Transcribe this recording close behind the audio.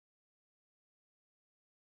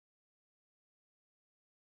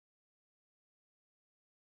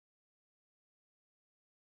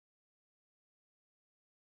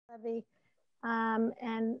Levy.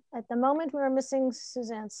 And at the moment, we're missing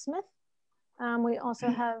Suzanne Smith. We also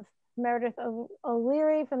have Meredith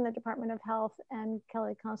O'Leary from the Department of Health and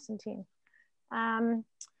Kelly Constantine.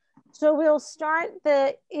 So we'll start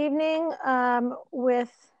the evening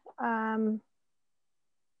with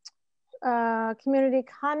community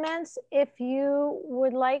comments. If you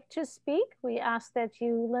would like to speak, we ask that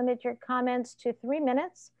you limit your comments to 3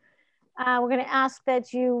 minutes. We're going to ask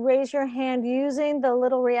that you raise your hand using the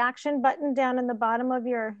little reaction button down in the bottom of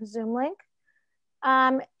your Zoom link.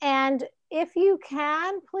 And if you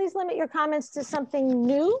can, please limit your comments to something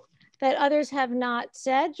new that others have not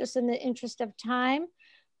said, just in the interest of time.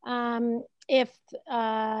 If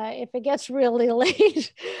it gets really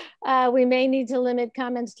late, we may need to limit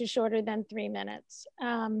comments to shorter than 3 minutes.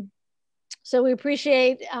 So we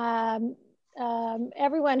appreciate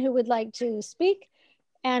everyone who would like to speak,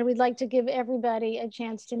 and we'd like to give everybody a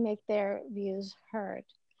chance to make their views heard.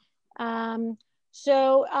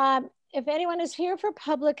 If anyone is here for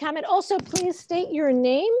public comment, also please state your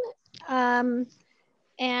name. Kelly,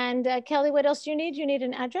 what else do you need? You need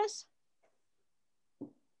an address?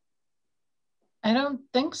 I don't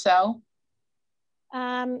think so.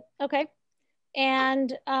 Okay.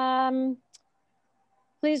 And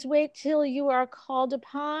please wait till you are called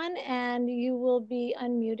upon and you will be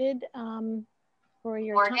unmuted for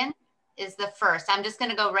your Morgan time. Is the first. I'm just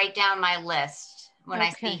going to go right down my list when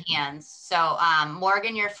I see hands. So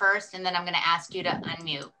Morgan, you're first, and then I'm going to ask you to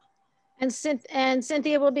unmute. And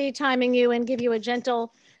Cynthia will be timing you and give you a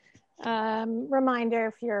gentle reminder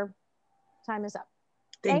if your time is up.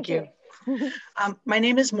 Thank you. My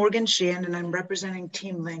name is Morgan Sheehan, and I'm representing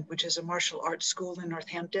Team Link, which is a martial arts school in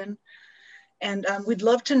Northampton. And we'd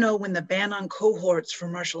love to know when the ban on cohorts for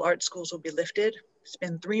martial arts schools will be lifted. It's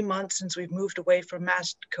been 3 months since we've moved away from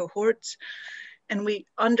masked cohorts. And we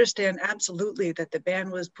understand absolutely that the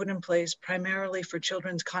ban was put in place primarily for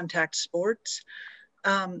children's contact sports.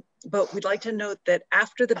 But we'd like to note that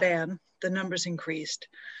after the ban, the numbers increased.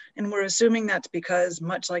 And we're assuming that's because,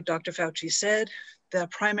 much like Dr. Fauci said, the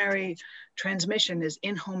primary transmission is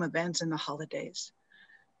in-home events and the holidays.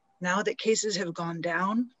 Now that cases have gone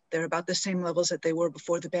down, they're about the same levels that they were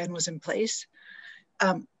before the ban was in place.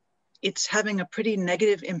 It's having a pretty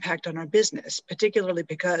negative impact on our business, particularly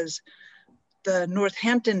because the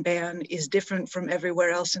Northampton ban is different from everywhere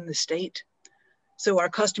else in the state. So our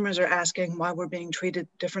customers are asking why we're being treated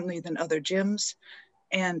differently than other gyms,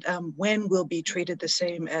 and when we'll be treated the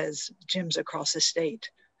same as gyms across the state.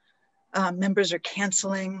 Members are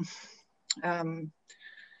canceling, and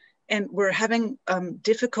we're having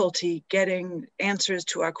difficulty getting answers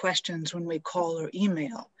to our questions when we call or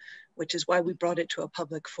email, which is why we brought it to a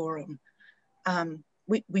public forum.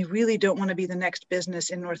 We really don't want to be the next business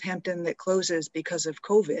in Northampton that closes because of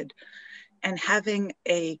COVID. And having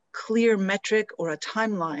a clear metric or a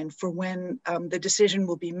timeline for when the decision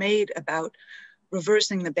will be made about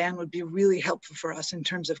reversing the ban would be really helpful for us in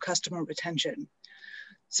terms of customer retention.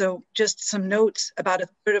 So just some notes: about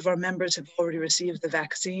 1/3 of our members have already received the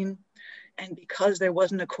vaccine. And because there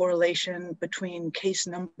wasn't a correlation between case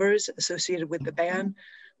numbers associated with the ban,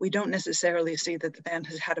 we don't necessarily see that the ban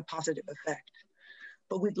has had a positive effect.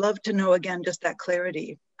 But we'd love to know, again, just that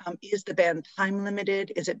clarity. Is the ban time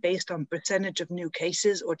limited? Is it based on percentage of new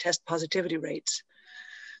cases or test positivity rates?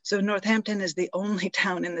 So Northampton is the only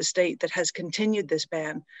town in the state that has continued this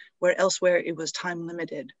ban, where elsewhere it was time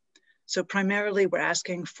limited. So primarily we're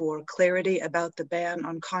asking for clarity about the ban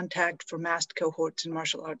on contact for masked cohorts in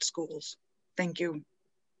martial arts schools. Thank you.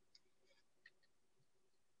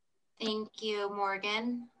 Thank you,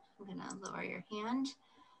 Morgan. I'm gonna lower your hand.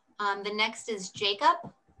 The next is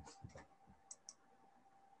Jacob.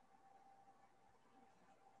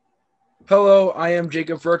 Hello, I am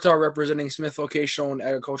Jacob Furtaw, representing Smith Vocational and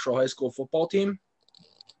Agricultural High School football team.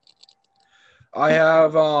 I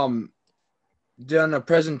have done a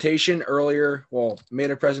presentation earlier,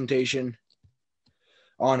 made a presentation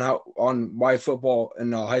on why football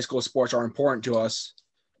and high school sports are important to us,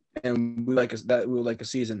 and we would like a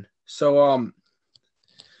season. So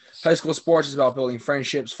high school sports is about building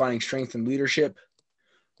friendships, finding strength and leadership.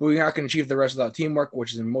 But we're not going to achieve the rest without teamwork,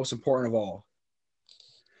 which is the most important of all.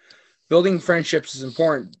 Building friendships is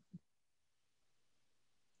important.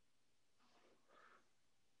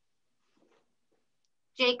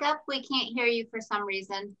 Jacob, we can't hear you for some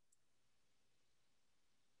reason.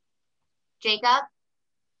 Jacob?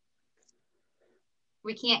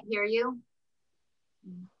 We can't hear you.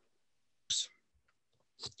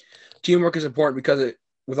 Teamwork is important because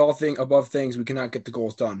with all above things, we cannot get the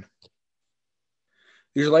goals done.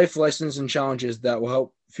 These are life lessons and challenges that will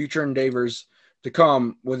help future endeavors to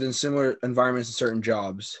come within similar environments and certain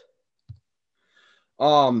jobs.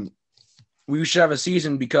 We should have a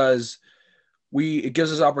season because it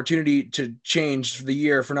gives us opportunity to change the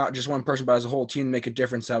year for not just one person, but as a whole team, make a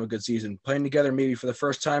difference, to have a good season. Playing together maybe for the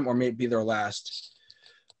first time or maybe their last.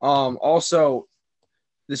 Also,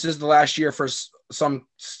 this is the last year for some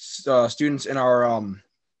students in our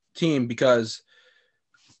team because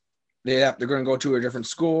they're going to go to a different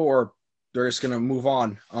school or they're just going to move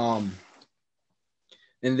on.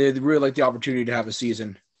 And they really like the opportunity to have a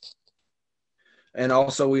season. And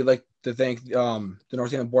also, we'd like to thank the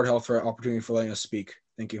Northampton Board of Health for an opportunity for letting us speak.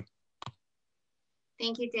 Thank you.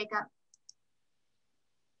 Thank you, Jacob.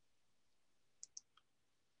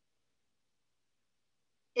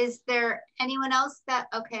 Is there anyone else that,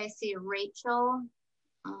 okay, I see Rachel.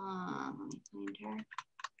 Let me find her.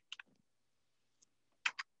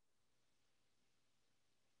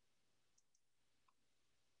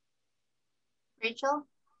 Rachel?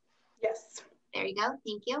 Yes. There you go.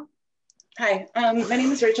 Thank you. Hi, my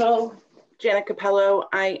name is Rachel Janet Capello.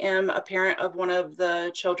 I am a parent of one of the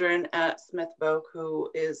children at Smith Voc who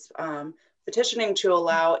is petitioning to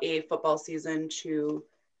allow a football season to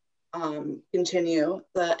continue.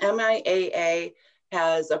 The MIAA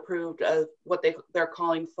has approved what they're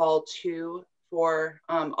calling Fall 2 for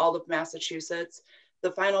all of Massachusetts.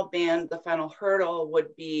 The final ban, the final hurdle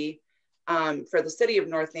would be for the city of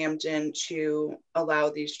Northampton to allow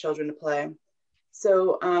these children to play.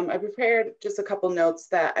 So I prepared just a couple notes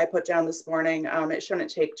that I put down this morning. It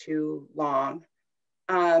shouldn't take too long.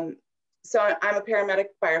 So I'm a paramedic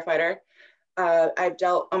firefighter. I've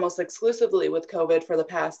dealt almost exclusively with COVID for the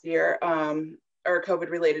past year, or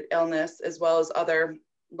COVID-related illness, as well as other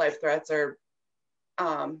life threats or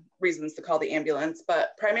reasons to call the ambulance.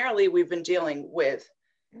 But primarily, we've been dealing with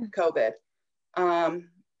COVID.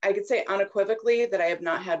 I could say unequivocally that I have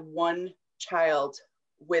not had one child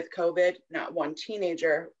with COVID, not one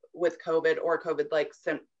teenager with COVID or COVID-like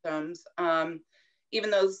symptoms. Even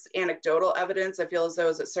those anecdotal evidence, I feel as though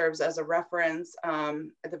it serves as a reference,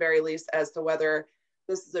 at the very least, as to whether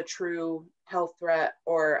this is a true health threat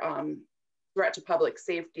or threat to public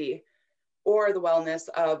safety or the wellness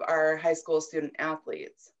of our high school student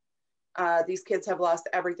athletes. These kids have lost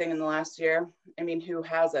everything in the last year. I mean, who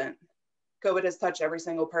hasn't? COVID has touched every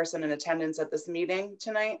single person in attendance at this meeting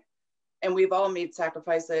tonight, and we've all made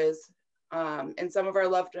sacrifices, and some of our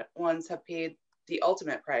loved ones have paid the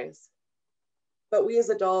ultimate price. But we as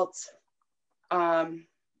adults and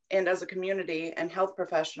as a community and health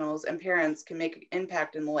professionals and parents can make an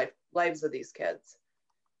impact in the lives of these kids.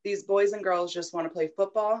 These boys and girls just want to play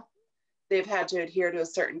football. They've had to adhere to a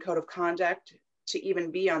certain code of conduct to even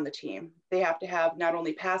be on the team. They have to have not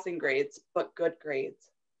only passing grades, but good grades.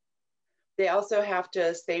 They also have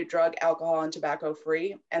to stay drug, alcohol, and tobacco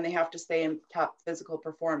free, and they have to stay in top physical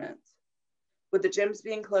performance. With the gyms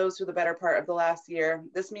being closed for the better part of the last year,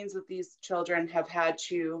 this means that these children have had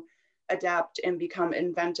to adapt and become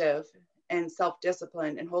inventive and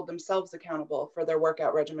self-disciplined and hold themselves accountable for their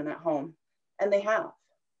workout regimen at home. And they have.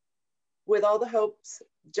 With all the hopes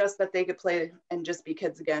just that they could play and just be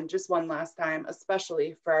kids again, just one last time,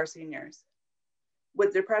 especially for our seniors.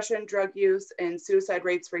 With depression, drug use, and suicide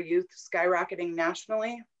rates for youth skyrocketing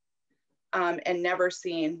nationally and never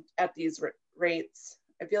seen at these rates,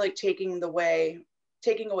 I feel like taking away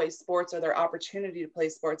sports or their opportunity to play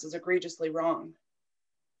sports is egregiously wrong.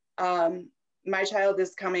 My child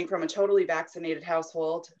is coming from a totally vaccinated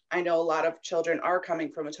household. I know a lot of children are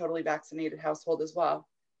coming from a totally vaccinated household as well.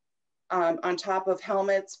 On top of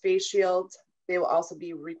helmets, face shields, they will also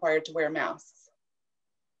be required to wear masks.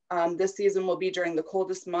 This season will be during the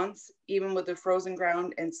coldest months, even with the frozen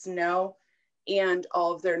ground and snow and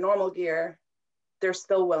all of their normal gear, they're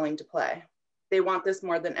still willing to play. They want this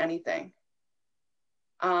more than anything.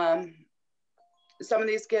 Some of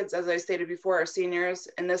these kids, as I stated before, are seniors,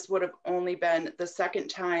 and this would have only been the second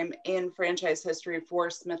time in franchise history for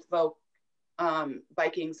Smith Voc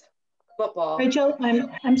Vikings football. Rachel,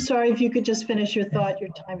 I'm sorry, if you could just finish your thought. Your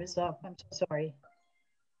time is up. I'm so sorry.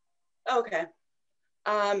 Okay.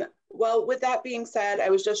 Well, with that being said, I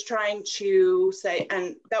was just trying to say,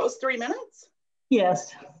 and that was 3 minutes?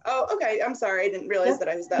 Yes. Oh, okay. I'm sorry. I didn't realize that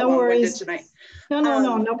I was that no long-winded worries. tonight.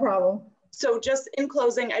 No problem. So just in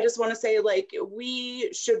closing, I just want to say, like,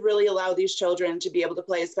 we should really allow these children to be able to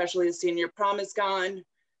play, especially the senior prom is gone.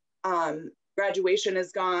 Graduation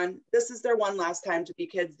is gone. This is their one last time to be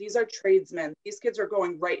kids. These are tradesmen. These kids are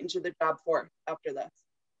going right into the job force after this.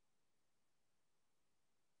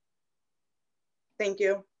 Thank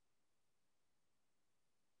you.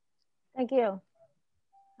 Thank you.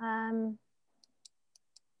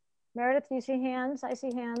 Meredith, do you see hands? I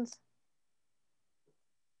see hands.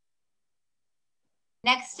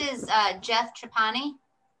 Next is Jeff Trapani.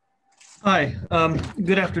 Hi,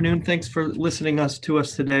 good afternoon. Thanks for listening to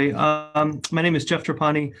us today. My name is Jeff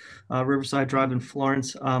Trapani, Riverside Drive in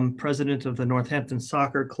Florence. I'm president of the Northampton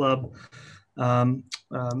Soccer Club.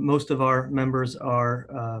 Most of our members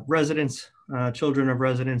are residents, children of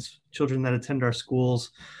residents, children that attend our schools.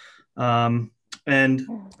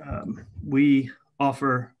 We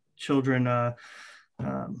offer children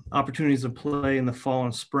opportunities to play in the fall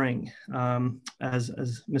and spring.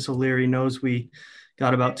 As Ms. O'Leary knows, we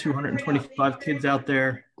got about 225 kids out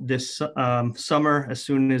there this summer as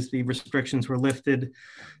soon as the restrictions were lifted.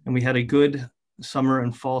 And we had a good summer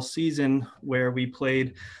and fall season where we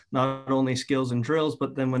played not only skills and drills,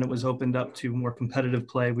 but then when it was opened up to more competitive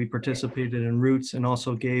play, we participated in routes and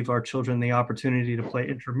also gave our children the opportunity to play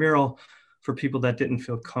intramural for people that didn't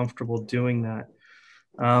feel comfortable doing that.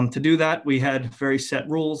 To do that, we had very set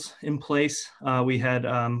rules in place. We had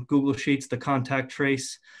Google Sheets, the contact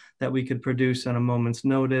trace that we could produce on a moment's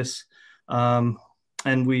notice. And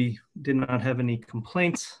we did not have any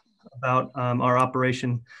complaints about our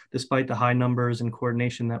operation, despite the high numbers and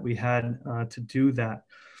coordination that we had to do that.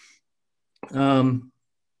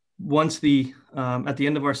 Once at the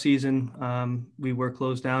end of our season, we were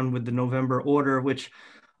closed down with the November order, which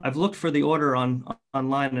I've looked for the order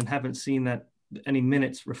online and haven't seen that any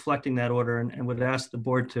minutes reflecting that order, and would ask the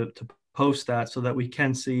board to post that so that we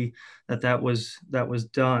can see that was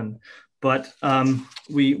done. But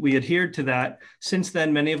we adhered to that. Since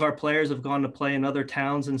then, many of our players have gone to play in other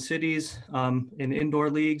towns and cities in indoor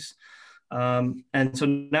leagues. And so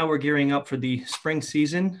now we're gearing up for the spring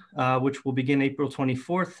season, which will begin April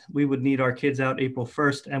 24th. We would need our kids out April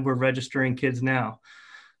 1st, and we're registering kids now.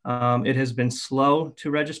 It has been slow to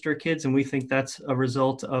register kids, and we think that's a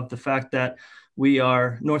result of the fact that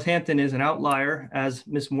Northampton is an outlier, as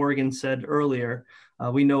Ms. Morgan said earlier.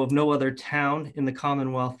 We know of no other town in the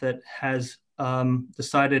Commonwealth that has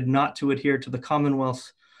decided not to adhere to the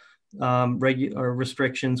Commonwealth's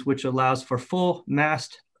restrictions, which allows for full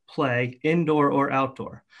masked play, indoor or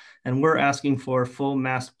outdoor. And we're asking for full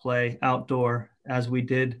masked play outdoor, as we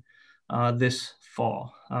did this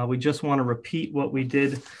fall. We just want to repeat what we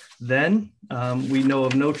did then. We know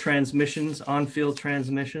of no transmissions, on-field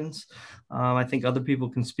transmissions. I think other people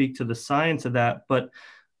can speak to the science of that, but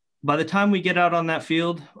by the time we get out on that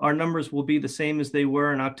field, our numbers will be the same as they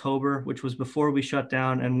were in October, which was before we shut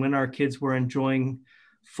down and when our kids were enjoying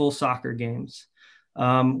full soccer games.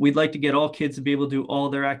 We'd like to get all kids to be able to do all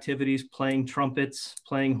their activities, playing trumpets,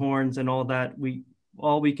 playing horns and all that.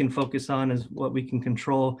 All we can focus on is what we can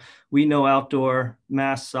control. We know outdoor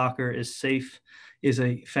mass soccer is safe, is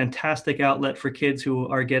a fantastic outlet for kids who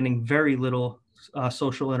are getting very little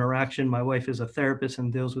social interaction. My wife is a therapist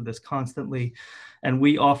and deals with this constantly. And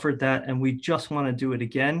we offered that, and we just want to do it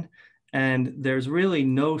again. And there's really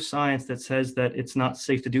no science that says that it's not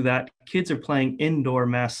safe to do that. Kids are playing indoor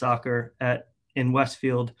mass soccer in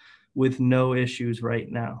Westfield with no issues right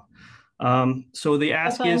now. So the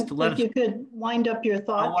ask is to let us— If you could wind up your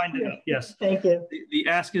thought. I'll wind it up, yes. Thank you. The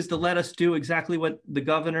ask is to let us do exactly what the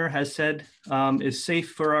governor has said is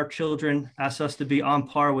safe for our children, asks us to be on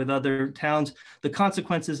par with other towns, the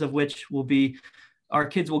consequences of which will be our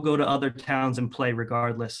kids will go to other towns and play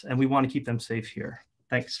regardless, and we want to keep them safe here.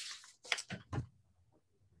 Thanks.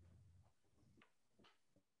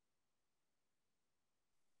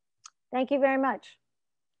 Thank you very much.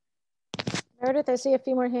 Meredith, I see a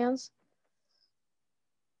few more hands.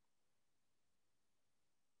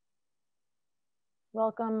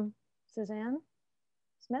 Welcome, Suzanne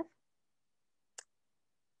Smith.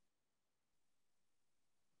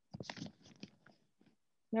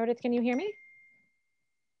 Meredith, can you hear me?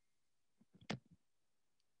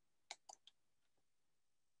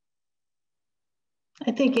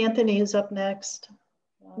 I think Anthony is up next.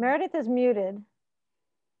 Meredith is muted.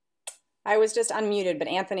 I was just unmuted, but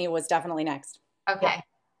Anthony was definitely next. Okay.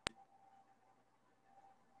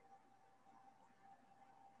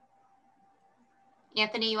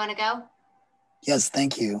 Anthony, you want to go? Yes,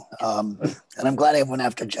 thank you. And I'm glad I went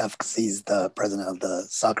after Jeff because he's the president of the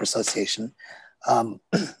Soccer Association. My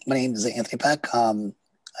name is Anthony Peck. I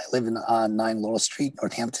live on 9 Laurel Street,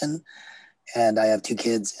 Northampton, and I have 2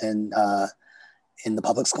 kids in the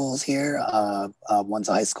public schools here. One's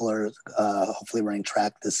a high schooler, hopefully running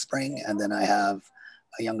track this spring, and then I have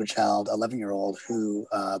a younger child, 11-year-old, who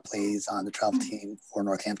plays on the travel team for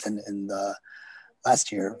Northampton in the last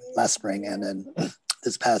spring, and then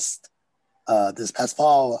this past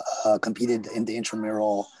fall competed in the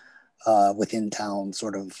intramural within town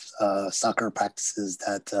sort of soccer practices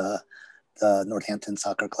that the Northampton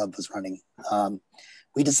Soccer Club was running.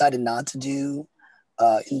 We decided not to do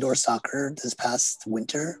indoor soccer this past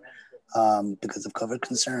winter because of COVID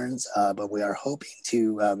concerns, but we are hoping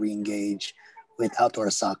to re-engage with outdoor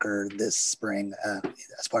soccer this spring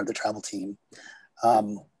as part of the travel team.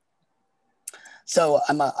 So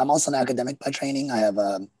I'm also an academic by training.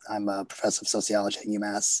 I'm a professor of sociology at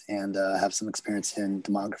UMass and have some experience in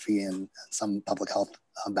demography and some public health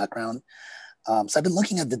background. So I've been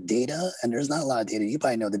looking at the data, and there's not a lot of data. You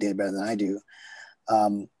probably know the data better than I do.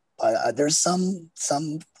 But there's some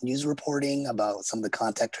news reporting about some of the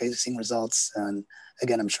contact tracing results. And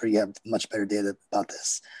again, I'm sure you have much better data about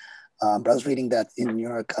this. But I was reading that in New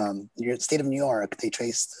York, state of New York, they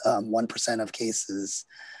traced 1% of cases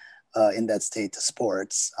in that state to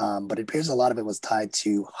sports. But it appears a lot of it was tied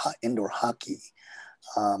to indoor hockey.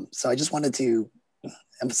 So I just wanted to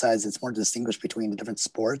emphasize it's more distinguished between the different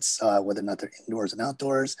sports, whether or not they're indoors and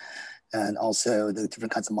outdoors, and also the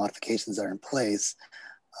different kinds of modifications that are in place.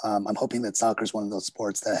 I'm hoping that soccer is one of those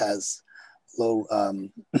sports that has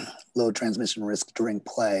low transmission risk during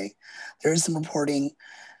play. There is some reporting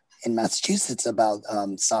in Massachusetts about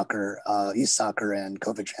youth soccer and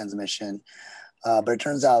COVID transmission. But it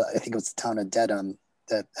turns out, I think it was the town of Dedham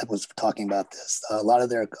that was talking about this. A lot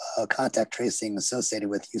of their contact tracing associated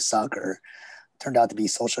with youth soccer turned out to be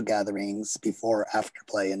social gatherings before or after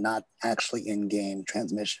play and not actually in-game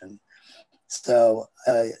transmission. So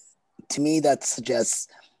to me, that suggests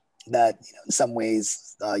that in some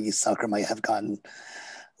ways youth soccer might have gotten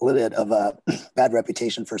a little bit of a bad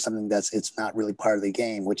reputation for something it's not really part of the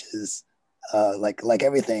game, which is like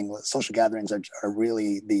everything. Social gatherings are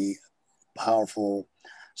really the powerful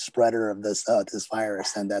spreader of this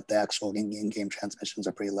virus, and that the actual in-game transmissions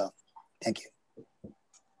are pretty low. Thank you.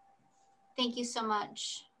 Thank you so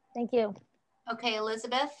much. Thank you. Okay,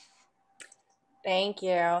 Elizabeth. Thank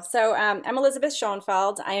you. So I'm Elizabeth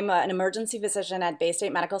Schoenfeld. I am an emergency physician at Bay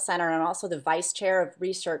State Medical Center and also the vice chair of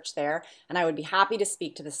research there. And I would be happy to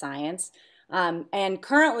speak to the science. And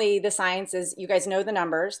currently the science is, you guys know the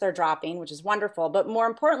numbers, they're dropping, which is wonderful. But more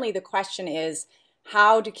importantly, the question is,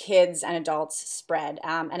 how do kids and adults spread?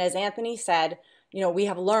 And as Anthony said, we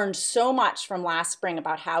have learned so much from last spring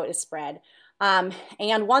about how it is spread.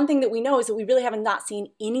 And one thing that we know is that we really have not seen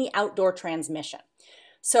any outdoor transmission.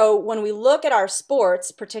 So when we look at our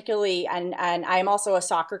sports, particularly, and I am also a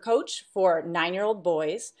soccer coach for 9-year-old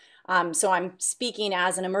boys. So I'm speaking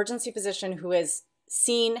as an emergency physician who has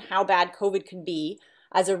seen how bad COVID could be,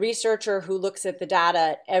 as a researcher who looks at the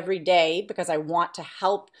data every day because I want to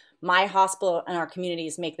help my hospital and our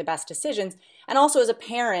communities make the best decisions. And also as a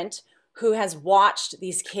parent who has watched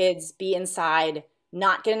these kids be inside,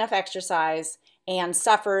 not get enough exercise, and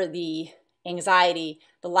suffer the anxiety,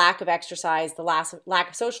 the lack of exercise, the lack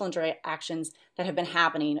of social interactions that have been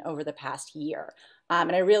happening over the past year.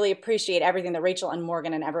 And I really appreciate everything that Rachel and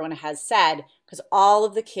Morgan and everyone has said, because all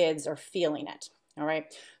of the kids are feeling it. All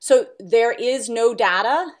right. So there is no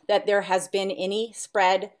data that there has been any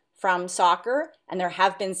spread from soccer, and there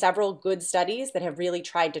have been several good studies that have really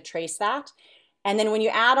tried to trace that. And then when you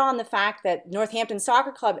add on the fact that Northampton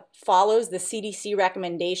Soccer Club follows the CDC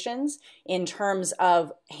recommendations in terms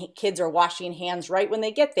of kids are washing hands right when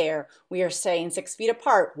they get there, we are saying 6 feet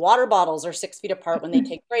apart, water bottles are 6 feet apart when they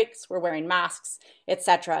take breaks, we're wearing masks,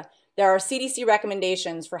 etc. There are CDC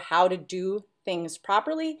recommendations for how to do things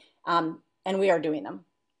properly, and we are doing them.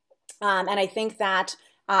 And I think that,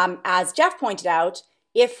 as Jeff pointed out,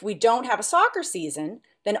 if we don't have a soccer season,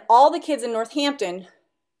 then all the kids in Northampton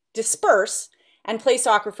disperse and play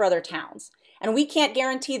soccer for other towns. And we can't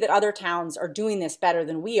guarantee that other towns are doing this better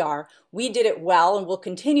than we are. We did it well and will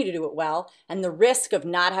continue to do it well. And the risk of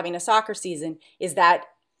not having a soccer season is that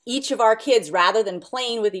each of our kids, rather than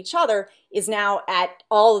playing with each other, is now at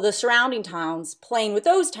all of the surrounding towns playing with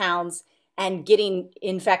those towns and getting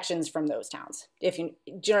infections from those towns. Do you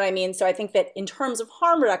know what I mean? So I think that in terms of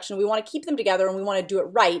harm reduction, we want to keep them together and we want to do it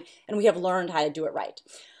right. And we have learned how to do it right.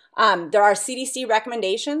 There are CDC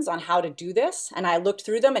recommendations on how to do this, and I looked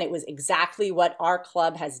through them, and it was exactly what our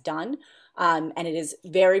club has done, and it is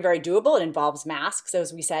very, very doable. It involves masks,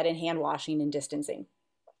 as we said, and hand washing and distancing.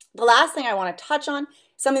 The last thing I want to touch on,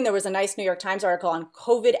 something, there was a nice New York Times article on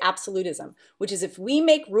COVID absolutism, which is if we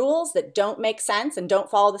make rules that don't make sense and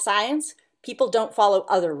don't follow the science, people don't follow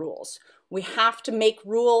other rules. We have to make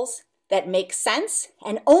rules that make sense,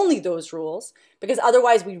 and only those rules, because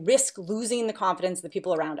otherwise we risk losing the confidence of the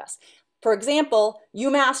people around us. For example,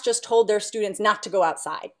 UMass just told their students not to go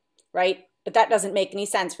outside, right? But that doesn't make any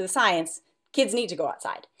sense for the science. Kids need to go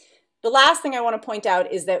outside. The last thing I want to point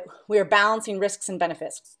out is that we are balancing risks and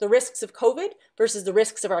benefits. The risks of COVID versus the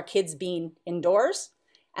risks of our kids being indoors.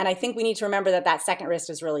 And I think we need to remember that that second risk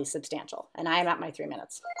is really substantial. And I am at my 3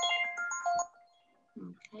 minutes.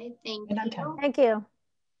 Okay, thank And I'm you. Tom. Thank you.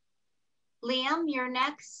 Liam, you're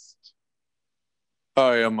next.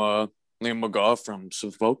 Hi, I'm Liam McGaugh from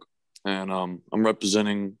Suffolk, and I'm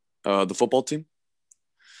representing the football team.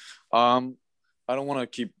 I don't want to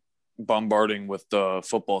keep bombarding with the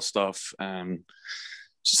football stuff and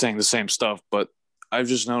saying the same stuff, but I've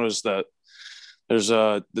just noticed that there's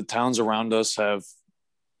the towns around us have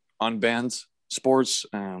unbanned sports,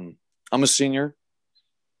 and I'm a senior,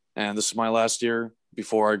 and this is my last year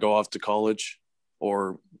before I go off to college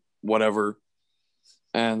or whatever.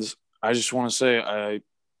 And I just want to say I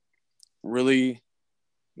really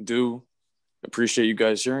do appreciate you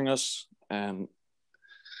guys hearing us, and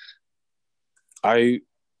I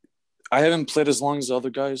haven't played as long as the other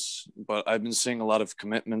guys, but I've been seeing a lot of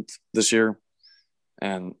commitment this year,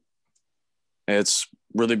 and it's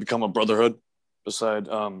really become a brotherhood.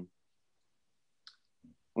 I'm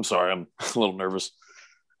sorry, I'm a little nervous.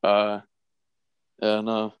 And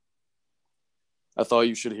I thought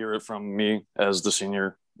you should hear it from me as the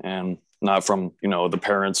senior and not from, the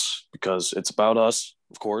parents, because it's about us,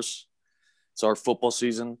 of course. It's our football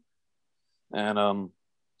season. And,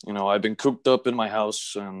 I've been cooped up in my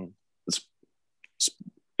house, and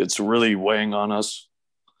it's really weighing on us.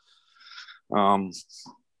 Yeah,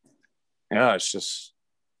 it's just,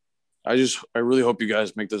 I really hope you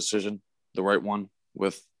guys make the decision, the right one,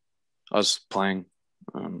 with us playing.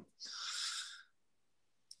 I'm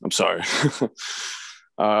sorry.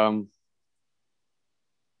 But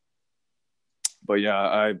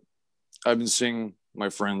yeah, I've been seeing my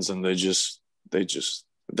friends, and they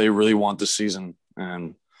really want the season,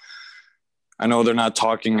 and I know they're not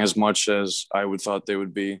talking as much as I would thought they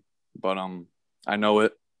would be, but I know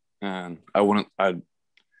it, and I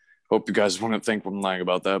hope you guys wouldn't think I'm lying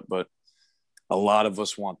about that, but a lot of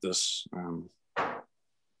us want this.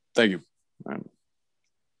 Thank you.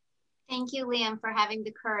 Thank you, Liam, for having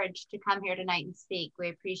the courage to come here tonight and speak. We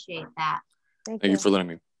appreciate that. Thank you for letting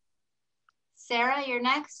me. Sarah, you're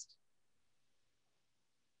next.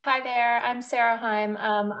 Hi there, I'm Sarah Heim.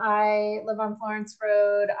 I live on Florence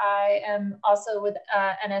Road. I am also with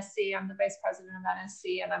NSC. I'm the vice president of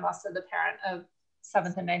NSC, and I'm also the parent of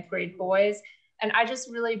 7th and 9th grade boys. And I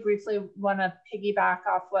just really briefly want to piggyback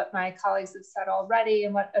off what my colleagues have said already,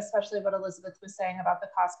 and especially what Elizabeth was saying about the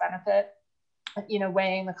cost benefit,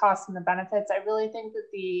 weighing the costs and the benefits. I really think that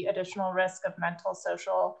the additional risk of mental,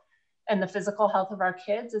 social, and the physical health of our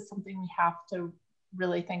kids is something we have to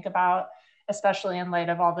really think about, especially in light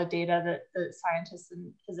of all the data that the scientists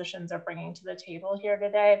and physicians are bringing to the table here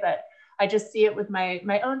today. But I just see it with my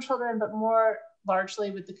own children, but more largely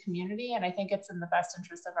with the community. And I think it's in the best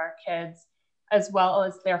interest of our kids, as well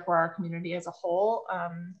as therefore our community as a whole,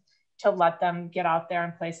 to let them get out there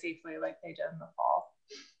and play safely like they did in the fall.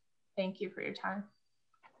 Thank you for your time.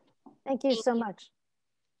 Thank you so much.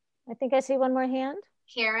 I think I see one more hand.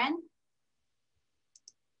 Karen.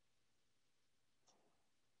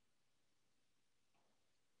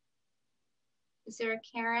 Is there a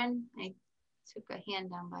Karen? I took a hand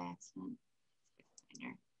down by accident.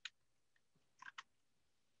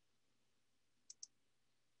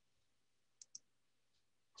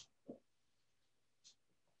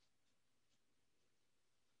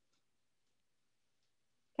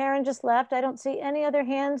 Karen just left. I don't see any other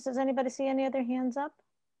hands. Does anybody see any other hands up?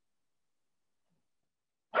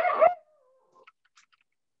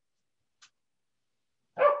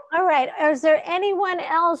 All right. Is there anyone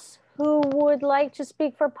else who would like to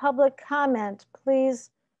speak for public comment? Please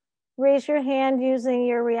raise your hand using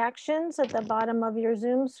your reactions at the bottom of your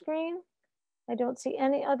Zoom screen. I don't see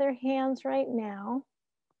any other hands right now.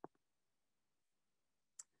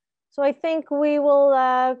 So I think we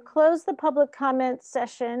will close the public comment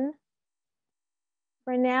session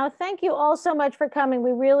for now. Thank you all so much for coming.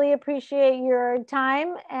 We really appreciate your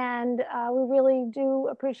time, and we really do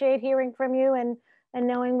appreciate hearing from you and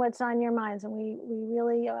knowing what's on your minds. And we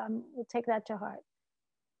really will take that to heart.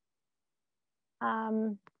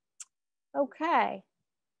 Okay,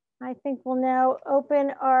 I think we'll now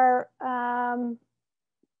open our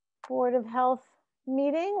Board of Health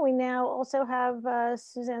meeting. We now also have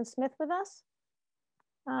Suzanne Smith with us.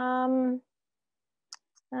 And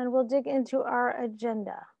we'll dig into our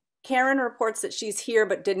agenda. Karen reports that she's here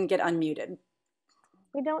but didn't get unmuted.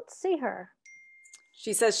 We don't see her.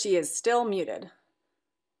 She says she is still muted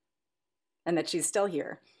and that she's still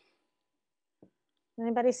here.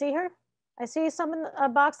 Anybody see her? I see some in a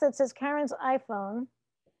box that says Karen's iPhone,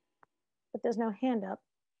 but there's no hand up.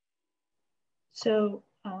 So,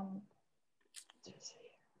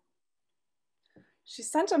 she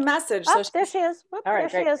sent a message. Oh, so there she is. Whoop, all right,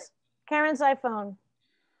 there great. she is. Karen's iPhone.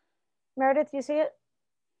 Meredith, you see it?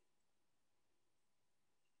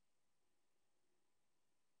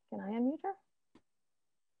 Can I unmute her?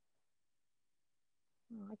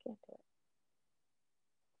 No, I can't do it.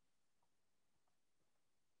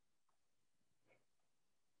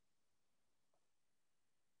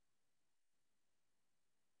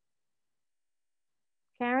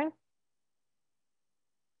 Karen?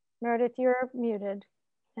 Meredith, you're muted.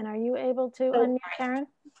 And are you able to unmute Karen?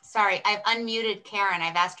 Sorry, I've unmuted Karen.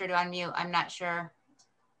 I've asked her to unmute. I'm not sure.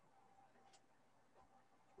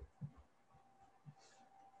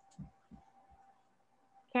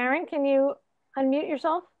 Karen, can you unmute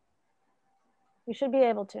yourself? You should be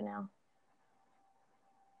able to now.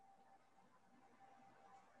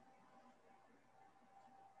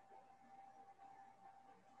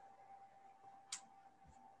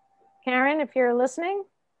 Karen, if you're listening,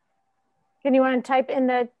 can you want to type in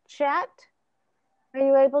the chat? Are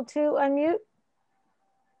you able to unmute?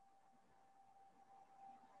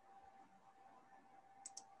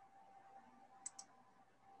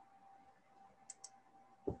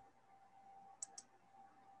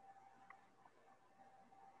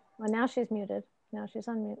 Well, now she's muted. Now she's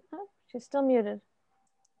unmuted. Oh, she's still muted.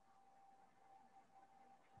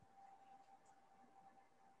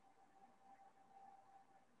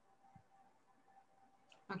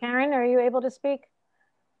 Karen, are you able to speak?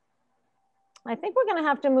 I think we're going to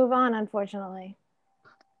have to move on, unfortunately.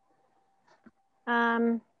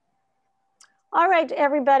 All right,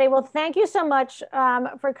 everybody. Well, thank you so much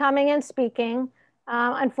for coming and speaking.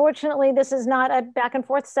 Unfortunately, this is not a back and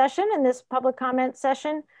forth session in this public comment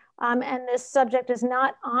session, and this subject is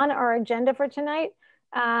not on our agenda for tonight,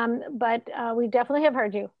 but we definitely have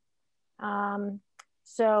heard you. I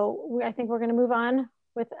think we're going to move on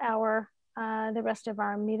with our the rest of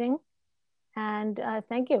our meeting, and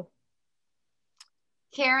thank you.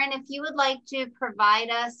 Karen, if you would like to provide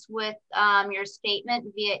us with your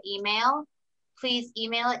statement via email, please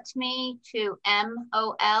email it to me to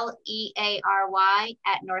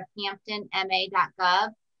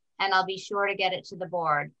moleary@northamptonma.gov, and I'll be sure to get it to the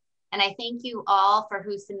board. And I thank you all for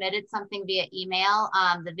who submitted something via email.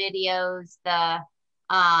 The videos, the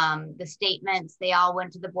statements, they all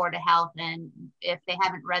went to the Board of Health, and if they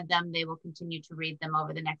haven't read them, they will continue to read them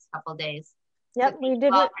over the next couple of days. Yep, so we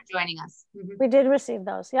did. all for joining us. We did receive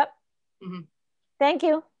those. Yep. Thank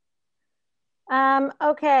you.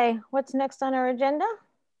 Okay, what's next on our agenda?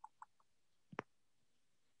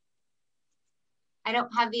 I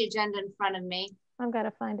don't have the agenda in front of me. I've got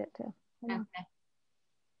to find it too. Okay.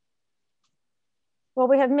 Well,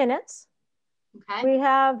 we have minutes. Okay. We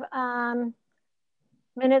have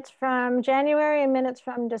minutes from January and minutes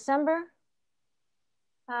from December.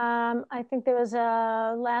 I think there was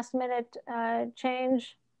a last minute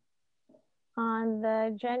change on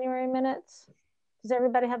the January minutes. Does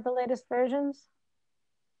everybody have the latest versions?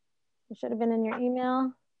 It should have been in your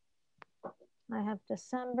email. I have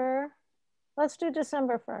December. Let's do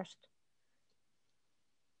December first.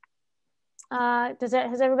 Has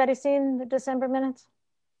everybody seen the December minutes?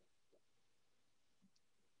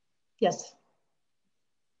 Yes.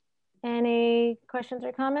 Any questions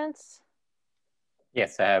or comments?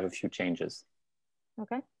 Yes, I have a few changes.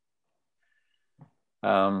 Okay.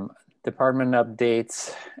 Department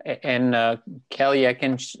updates, and Kelly, I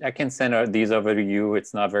can send these over to you.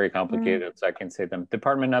 It's not very complicated, so I can say them.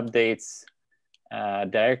 Department updates.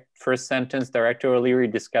 First sentence, Director O'Leary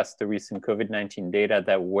discussed the recent COVID-19 data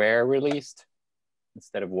that were released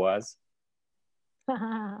instead of was.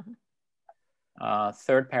 Third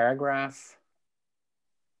paragraph,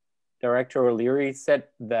 Director O'Leary said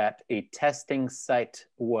that a testing site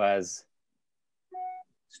was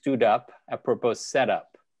stood up, a proposed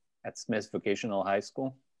setup at Smith's Vocational High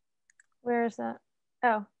School. Where is that?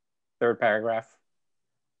 Oh. Third paragraph.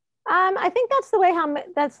 I think that's the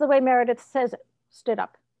way Meredith says it, stood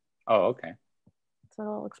up. Oh, okay. It's a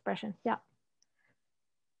little expression, yeah.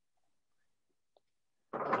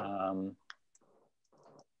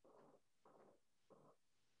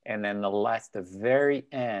 And then the very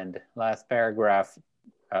end, last paragraph,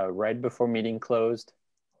 right before meeting closed,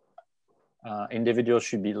 individuals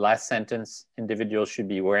should be, last sentence, individuals should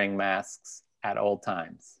be wearing masks at all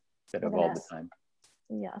times instead of all the time.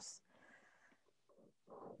 Yes.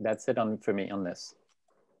 That's it for me on this.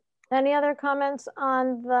 Any other comments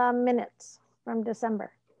on the minutes from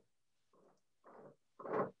December?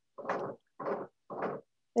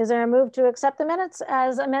 Is there a move to accept the minutes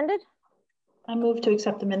as amended? I move to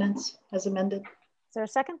accept the minutes as amended. Is there a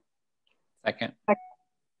second? Second.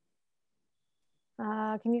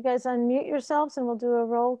 Can you guys unmute yourselves and we'll do a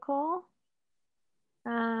roll call?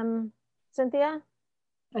 Cynthia?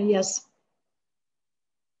 Yes.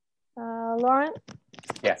 Lauren?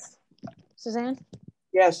 Yes. Suzanne?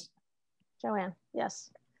 Yes. Joanne?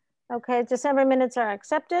 Yes. Okay, December minutes are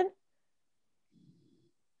accepted.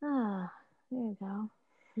 Ah, there you go.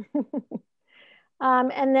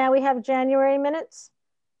 And now we have January minutes.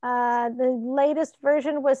 The latest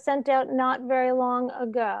version was sent out not very long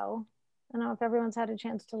ago. I don't know if everyone's had a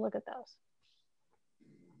chance to look at those.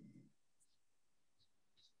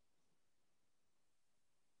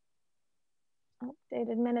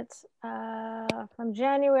 Updated minutes from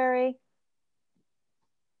January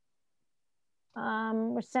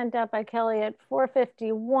were sent out by Kelly at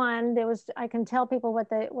 4:51. There was, I can tell people what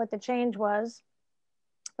the change was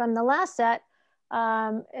from the last set.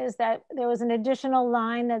 Is that there was an additional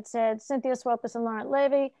line that said Cynthia Swopis and Laurent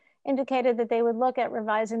Levy indicated that they would look at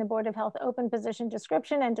revising the Board of Health open position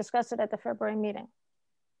description and discuss it at the February meeting.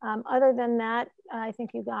 Other than that, I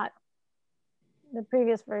think you got the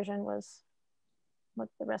previous version was what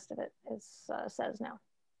the rest of it is says now.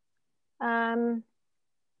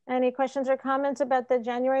 Any questions or comments about the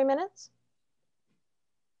January minutes?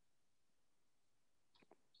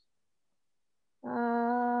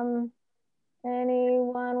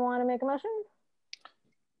 Anyone want to make a motion?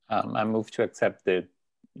 I move to accept the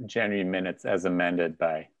January minutes as amended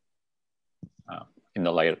by in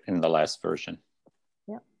the last version.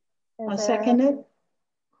 Yep. I'll second it.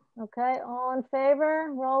 Okay, all in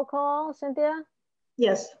favor? Roll call. Cynthia?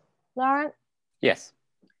 Yes. Laurent? Yes.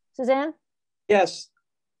 Suzanne? Yes.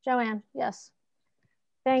 Joanne? Yes.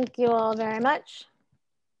 Thank you all very much.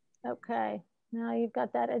 Okay, now you've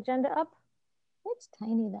got that agenda up. It's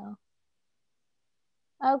tiny though.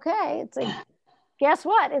 Okay, it's a, guess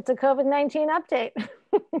what? It's a COVID-19 update.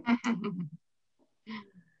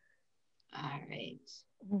 All right.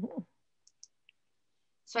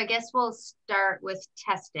 So I guess we'll start with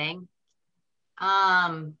testing.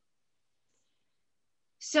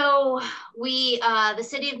 So we, the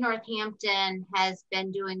city of Northampton has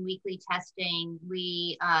been doing weekly testing.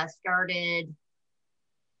 We started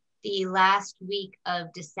the last week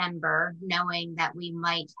of December, knowing that we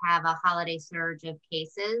might have a holiday surge of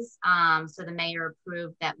cases. So the mayor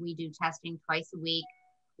approved that we do testing twice a week.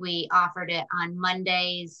 We offered it on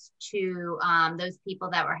Mondays to those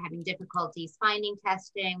people that were having difficulties finding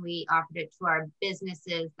testing. We offered it to our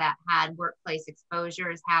businesses that had workplace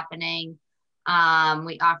exposures happening.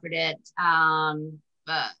 We offered it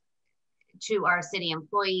to our city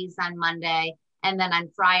employees on Monday. And then on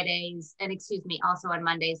Fridays, and excuse me, also on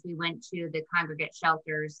Mondays, we went to the congregate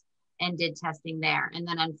shelters and did testing there. And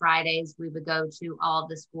then on Fridays, we would go to all of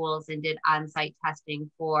the schools and did on-site testing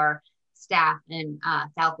for staff and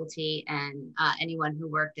faculty and anyone who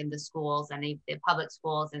worked in the schools, the public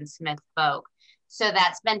schools in Smith Folk. So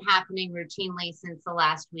that's been happening routinely since the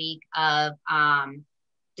last week of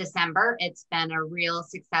December. It's been a real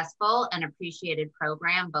successful and appreciated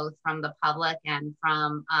program, both from the public and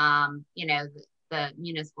from, you know, the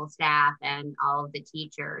municipal staff and all of the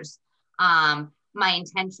teachers. My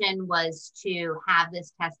intention was to have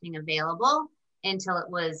this testing available until it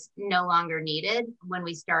was no longer needed. When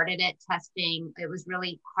we started it, testing, it was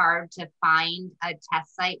really hard to find a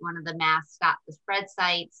test site, one of the mass stop the spread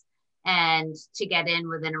sites, and to get in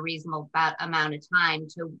within a reasonable amount of time.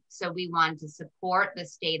 So we wanted to support the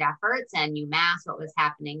state efforts and UMass, what was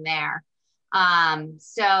happening there.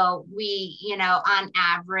 So we, you know, on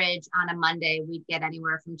average on a Monday, we'd get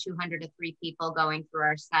anywhere from 200 to 3 people going through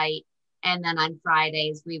our site. And then on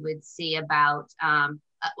Fridays, we would see about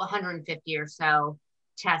 150 or so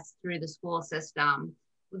tests through the school system.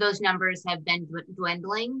 Those numbers have been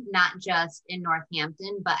dwindling, not just in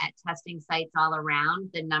Northampton, but at testing sites all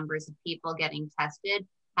around. The numbers of people getting tested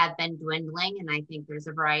have been dwindling. And I think there's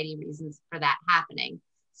a variety of reasons for that happening.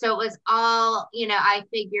 So it was all, you know, I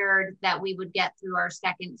figured that we would get through our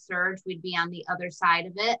second surge. We'd be on the other side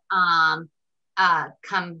of it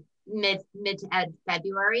come mid to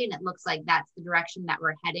February. And it looks like that's the direction that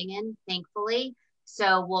we're heading in, thankfully.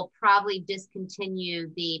 So we'll probably discontinue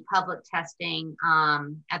the public testing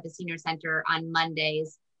at the senior center on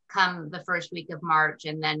Mondays come the first week of March.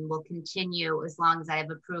 And then we'll continue, as long as I have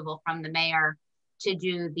approval from the mayor, to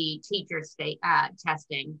do the teacher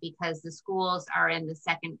testing, because the schools are in the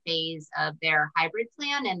second phase of their hybrid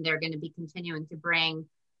plan, and they're going to be continuing to bring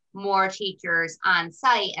more teachers on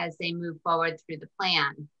site as they move forward through the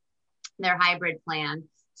plan, their hybrid plan.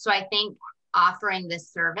 So I think offering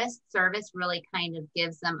this service really kind of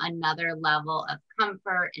gives them another level of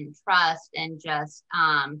comfort and trust, and just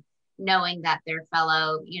knowing that their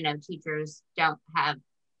fellow, you know, teachers don't have,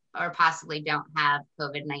 or possibly don't have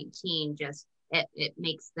COVID-19. Just it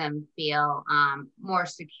makes them feel more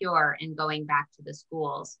secure in going back to the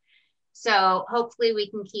schools. So hopefully we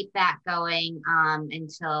can keep that going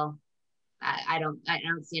until I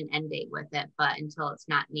don't see an end date with it, but until it's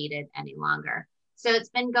not needed any longer. So it's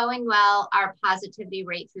been going well. Our positivity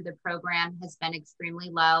rate through the program has been extremely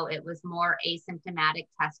low. It was more asymptomatic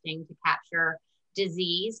testing to capture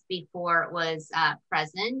disease before it was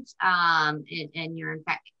present and you're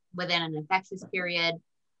within an infectious period.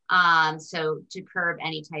 So to curb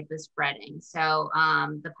any type of spreading. So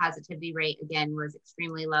the positivity rate again was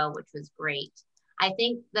extremely low, which was great. I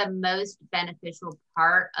think the most beneficial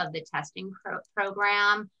part of the testing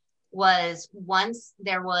program was once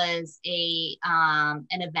there was an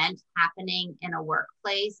event happening in a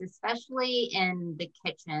workplace, especially in the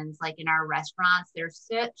kitchens, like in our restaurants, there's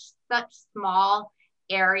such small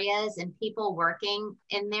areas and people working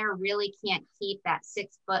in there really can't keep that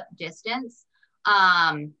 6-foot distance.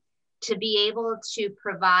 To be able to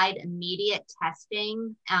provide immediate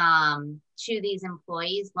testing to these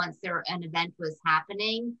employees once an event was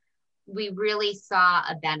happening, we really saw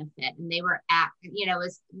a benefit, and they were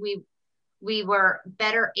we were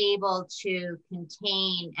better able to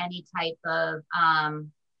contain any type of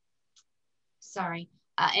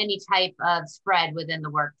any type of spread within the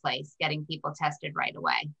workplace, getting people tested right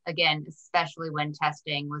away. Again, especially when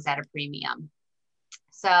testing was at a premium.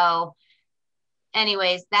 So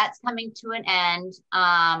anyways, that's coming to an end.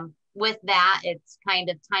 With that, it's kind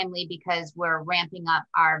of timely because we're ramping up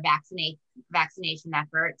our vaccination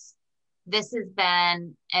efforts. This has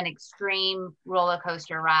been an extreme roller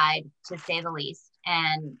coaster ride, to say the least.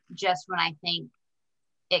 And just when I think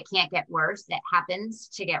it can't get worse, it happens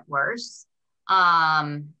to get worse,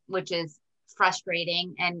 which is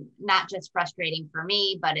frustrating, and not just frustrating for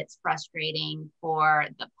me, but it's frustrating for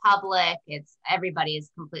the public. Everybody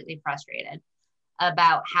is completely frustrated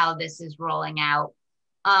about how this is rolling out.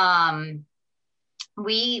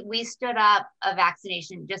 We stood up a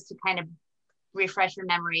vaccination, just to kind of refresh your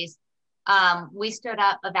memories. We stood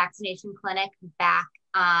up a vaccination clinic back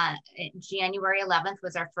January 11th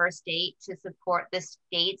was our first date to support the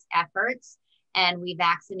state's efforts, and we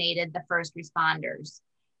vaccinated the first responders.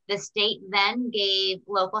 The state then gave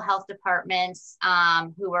local health departments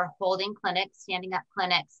who were holding clinics, standing up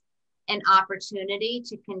clinics, an opportunity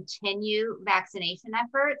to continue vaccination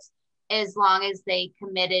efforts as long as they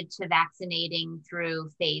committed to vaccinating through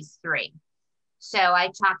phase 3. So I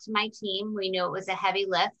talked to my team. We knew it was a heavy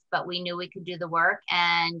lift, but we knew we could do the work,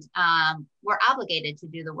 and we're obligated to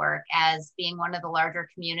do the work as being one of the larger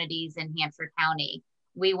communities in Hampshire County.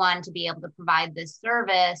 We wanted to be able to provide this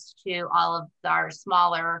service to all of our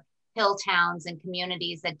smaller hill towns and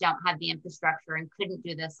communities that don't have the infrastructure and couldn't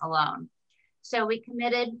do this alone. So we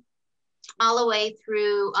committed all the way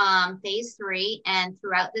through phase 3. And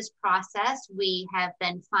throughout this process, we have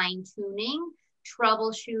been fine-tuning,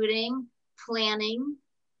 troubleshooting, planning,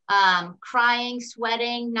 crying,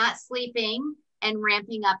 sweating, not sleeping, and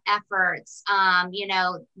ramping up efforts.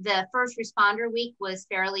 The first responder week was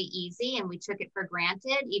fairly easy, and we took it for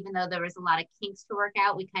granted, even though there was a lot of kinks to work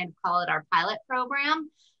out. We kind of call it our pilot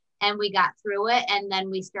program. And we got through it, and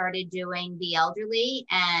then we started doing the elderly,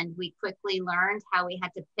 and we quickly learned how we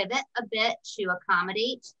had to pivot a bit to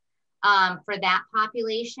accommodate for that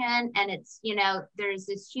population. And it's, there's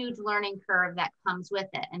this huge learning curve that comes with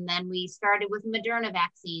it. And then we started with Moderna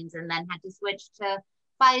vaccines, and then had to switch to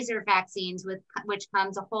Pfizer vaccines, which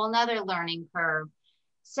comes a whole nother learning curve.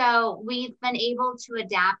 So we've been able to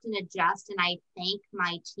adapt and adjust, and I thank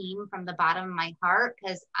my team from the bottom of my heart,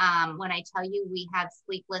 because when I tell you we have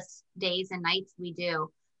sleepless days and nights, we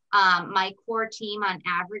do. My core team on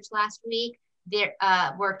average last week, they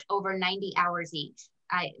worked over 90 hours each.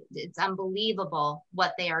 It's unbelievable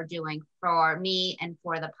what they are doing for me and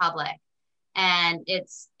for the public. And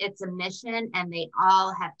it's a mission, and they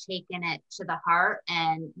all have taken it to the heart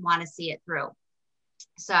and want to see it through.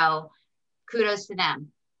 So kudos to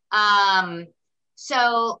them.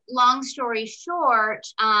 So long story short,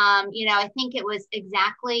 I think it was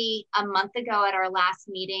exactly a month ago at our last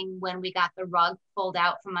meeting when we got the rug pulled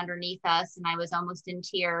out from underneath us, and I was almost in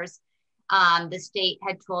tears. The state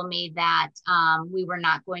had told me that we were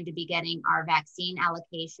not going to be getting our vaccine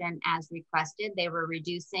allocation as requested. They were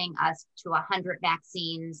reducing us to 100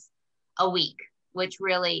 vaccines a week, which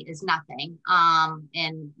really is nothing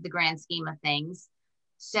in the grand scheme of things.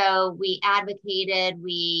 So we advocated,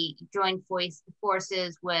 we joined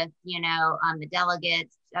forces with, the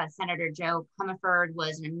delegates. Senator Joe Comerford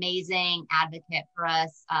was an amazing advocate for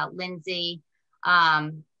us. Lindsay,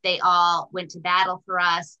 they all went to battle for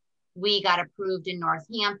us. We got approved in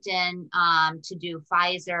Northampton to do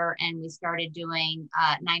Pfizer, and we started doing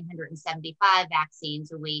 975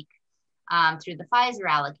 vaccines a week through the Pfizer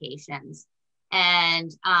allocations.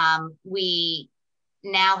 And we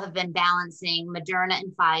now have been balancing Moderna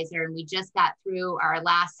and Pfizer, and we just got through our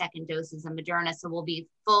last second doses of Moderna, so we'll be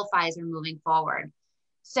full Pfizer moving forward.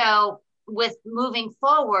 So with moving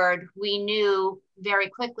forward, we knew very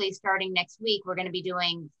quickly starting next week, we're going to be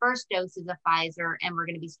doing first doses of Pfizer, and we're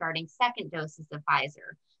going to be starting second doses of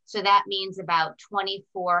Pfizer. So that means about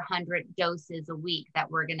 2,400 doses a week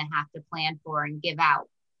that we're going to have to plan for and give out.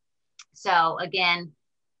 So again,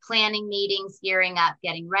 planning meetings, gearing up,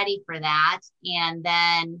 getting ready for that. And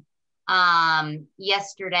then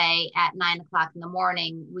yesterday at 9 o'clock in the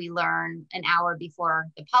morning, we learned an hour before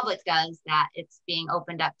the public does that it's being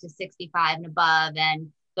opened up to 65 and above,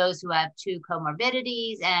 and those who have 2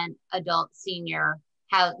 comorbidities and adult senior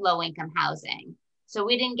low income housing. So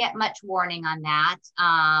we didn't get much warning on that.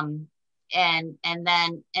 And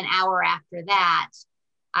then an hour after that,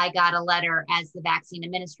 I got a letter as the vaccine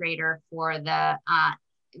administrator for the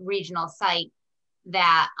regional site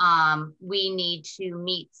that we need to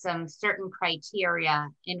meet some certain criteria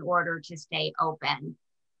in order to stay open.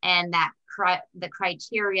 And that the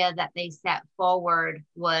criteria that they set forward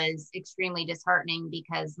was extremely disheartening,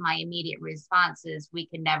 because my immediate response is we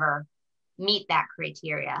can never meet that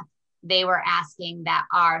criteria. They were asking that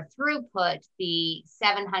our throughput be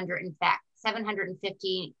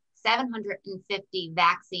 750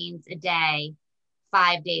 vaccines a day,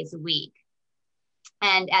 5 days a week.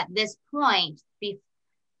 And at this point, the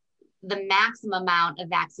maximum amount of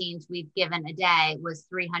vaccines we've given a day was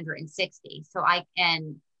 360. So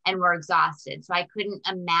and we're exhausted. So I couldn't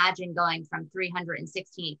imagine going from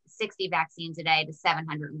 360 vaccines a day to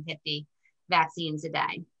 750 vaccines a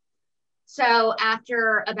day. So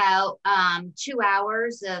after about 2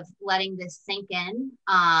 hours of letting this sink in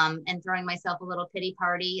and throwing myself a little pity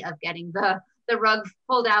party of getting the rug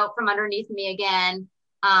pulled out from underneath me again,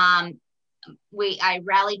 I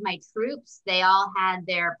rallied my troops. They all had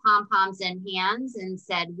their pom-poms in hands and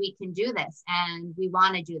said, we can do this and we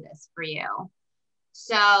want to do this for you.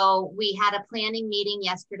 So we had a planning meeting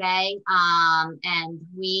yesterday, and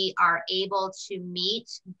we are able to meet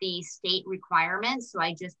the state requirements. So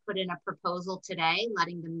I just put in a proposal today,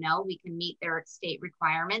 letting them know we can meet their state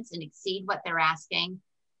requirements and exceed what they're asking.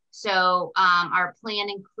 So our plan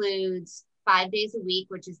includes 5 days a week,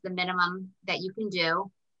 which is the minimum that you can do,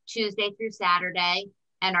 Tuesday through Saturday,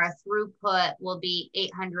 and our throughput will be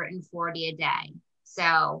 840 a day.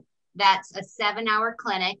 So that's a 7-hour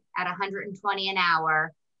clinic at 120 an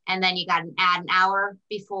hour. And then you got to add an hour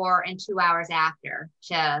before and 2 hours after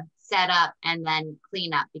to set up and then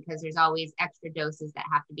clean up, because there's always extra doses that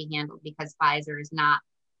have to be handled, because Pfizer is not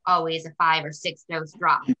always a 5 or 6 dose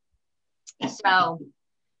drop. So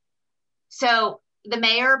the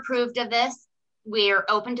mayor approved of this. We're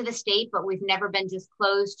open to the state, but we've never been just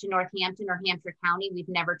closed to Northampton or Hampshire County. We've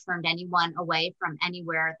never turned anyone away from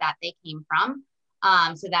anywhere that they came from.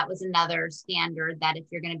 So that was another standard, that if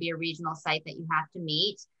you're going to be a regional site that you have to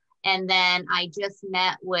meet. And then I just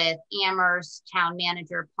met with Amherst town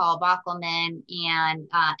manager, Paul Bockelman, and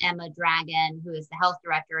Emma Dragon, who is the health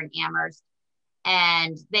director in Amherst.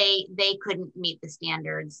 And they couldn't meet the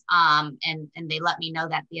standards. And they let me know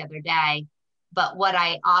that the other day. But what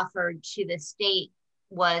I offered to the state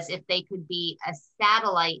was if they could be a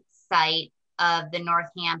satellite site of the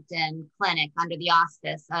Northampton clinic under the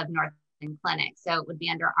auspice of Northampton Clinic. So it would be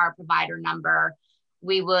under our provider number.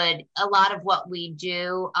 A lot of what we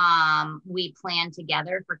do, we plan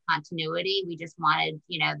together for continuity. We just wanted,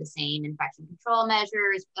 the same infection control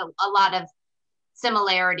measures, a lot of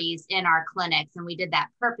similarities in our clinics. And we did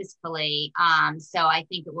that purposefully. So I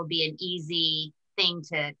think it will be an easy thing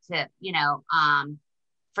to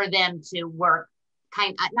for them to work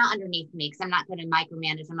not underneath me, because I'm not going to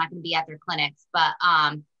micromanage. I'm not going to be at their clinics, but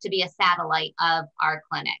to be a satellite of our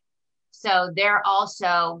clinic. So they're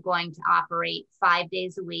also going to operate 5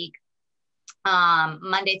 days a week,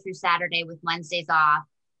 Monday through Saturday with Wednesdays off,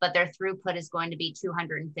 but their throughput is going to be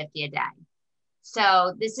 250 a day.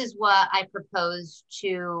 So this is what I proposed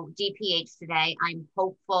to DPH today. I'm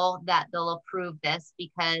hopeful that they'll approve this,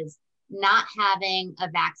 because not having a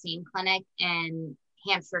vaccine clinic in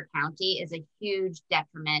Hampshire County is a huge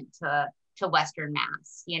detriment to Western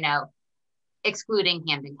Mass, excluding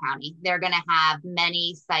Hampden County. They're going to have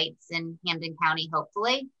many sites in Hampden County,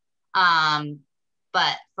 hopefully.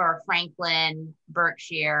 But for Franklin,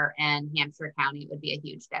 Berkshire, and Hampshire County, it would be a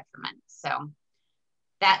huge detriment. So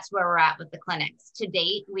that's where we're at with the clinics. To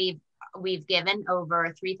date, we've given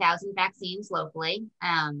over 3,000 vaccines locally.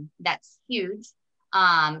 That's huge.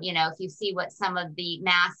 If you see what some of the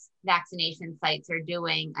mass vaccination sites are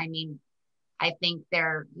doing, I think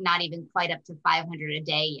they're not even quite up to 500 a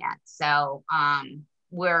day yet. So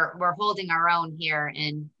we're holding our own here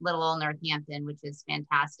in little old Northampton, which is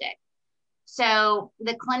fantastic. So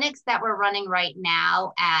the clinics that we're running right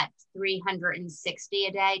now at 360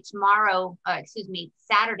 a day,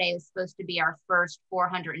 Saturday is supposed to be our first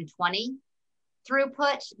 420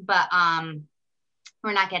 throughput, but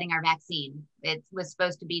we're not getting our vaccine. It was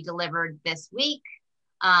supposed to be delivered this week.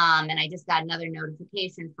 And I just got another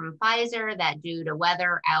notification from Pfizer that due to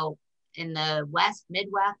weather out in the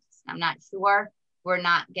Midwest, I'm not sure, we're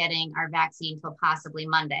not getting our vaccine till possibly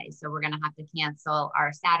Monday. So we're going to have to cancel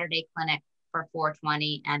our Saturday clinic for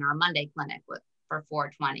 420 and our Monday clinic for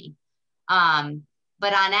 420.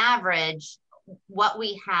 But on average, what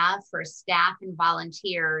we have for staff and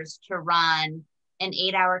volunteers to run an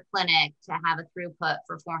 8-hour clinic to have a throughput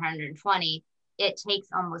for 420, it takes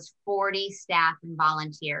almost 40 staff and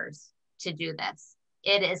volunteers to do this.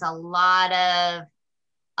 It is a lot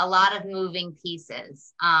of moving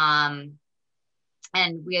pieces.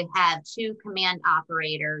 And we have 2 command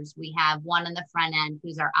operators. We have one in the front end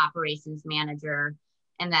who's our operations manager,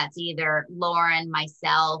 and that's either Lauren,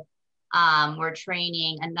 myself. We're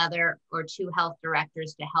training another or 2 health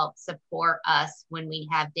directors to help support us when we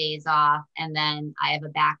have days off. And then I have a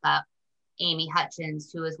backup, Amy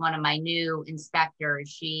Hutchins, who is one of my new inspectors.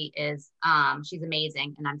 She is, she's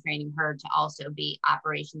amazing, and I'm training her to also be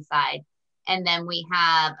operations side. And then we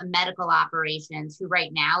have a medical operations who right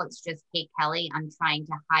now it's just Kate Kelly. I'm trying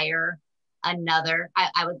to hire another.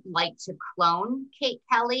 I would like to clone Kate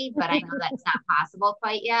Kelly, but I know that's not possible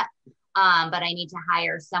quite yet. But I need to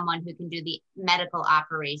hire someone who can do the medical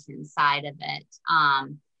operations side of it.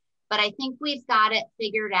 But I think we've got it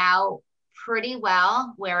figured out pretty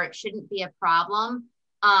well where it shouldn't be a problem.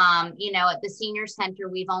 You know, at the senior center,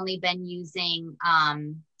 we've only been using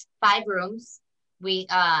 5 rooms.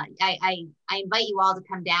 I invite you all to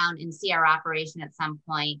come down and see our operation at some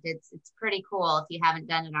point. It's pretty cool if you haven't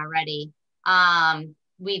done it already.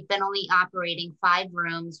 We've been only operating 5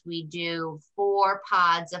 rooms. We do 4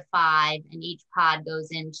 pods of 5, and each pod goes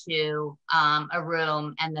into a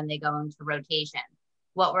room, and then they go into rotation.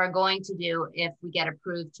 What we're going to do if we get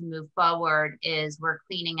approved to move forward is we're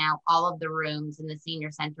cleaning out all of the rooms in the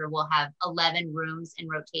senior center. We'll have 11 rooms in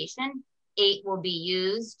rotation. 8 will be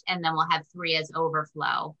used, and then we'll have 3 as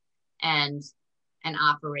overflow and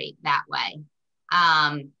operate that way.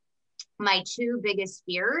 My 2 biggest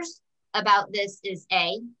fears about this is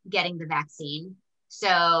getting the vaccine.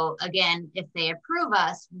 So again, if they approve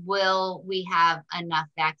us, will we have enough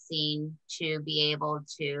vaccine to be able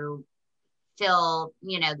to fill,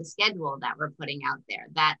 you know, the schedule that we're putting out there?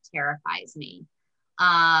 That terrifies me.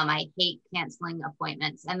 I hate canceling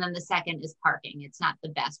appointments. And then the second is parking. It's not the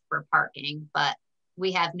best for parking, but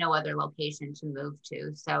we have no other location to move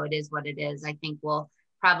to. So it is what it is. I think we'll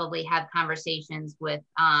probably have conversations with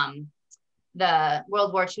the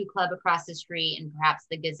World War II Club across the street and perhaps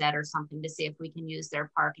the Gazette or something to see if we can use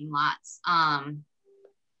their parking lots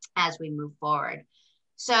as we move forward.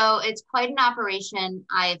 So it's quite an operation.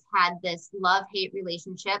 I've had this love-hate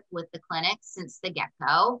relationship with the clinic since the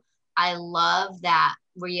get-go. I love that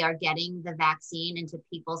we are getting the vaccine into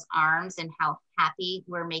people's arms and how happy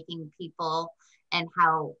we're making people and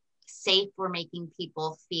how safe we're making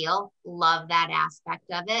people feel. Love that aspect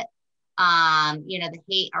of it. You know, the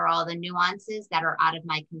hate are all the nuances that are out of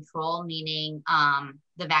my control, meaning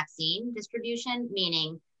the vaccine distribution,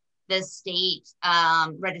 meaning the state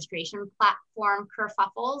registration platform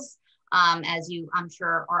kerfuffles, as you, I'm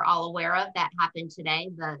sure, are all aware of. That happened today.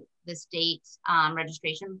 The state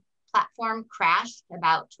registration platform crashed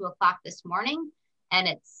about 2 o'clock this morning, and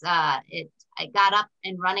I got up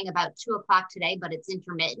and running about 2 o'clock today, but it's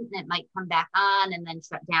intermittent. It might come back on and then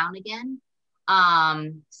shut down again.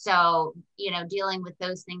 So, you know, dealing with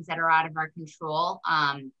those things that are out of our control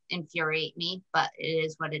infuriate me, but it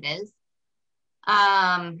is what it is.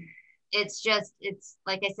 It's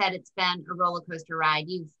like I said, it's been a roller coaster ride.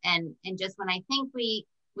 And just when I think we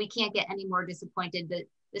can't get any more disappointed, that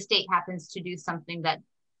the state happens to do something that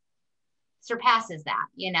surpasses that,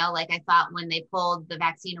 you know, like I thought when they pulled the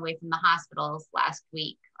vaccine away from the hospitals last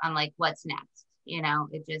week, I'm like, what's next? You know,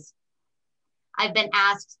 I've been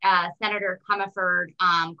asked, Senator Comerford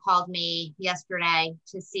called me yesterday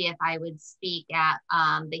to see if I would speak at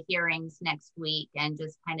the hearings next week and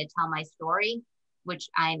just kind of tell my story, which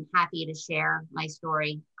I'm happy to share my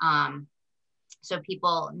story so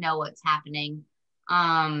people know what's happening.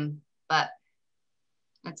 But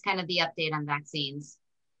that's kind of the update on vaccines.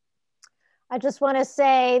 I just want to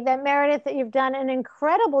say that, Meredith, that you've done an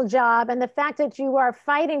incredible job, and the fact that you are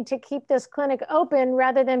fighting to keep this clinic open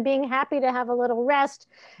rather than being happy to have a little rest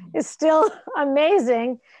is still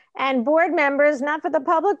amazing. And board members, not for the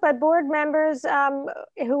public, but board members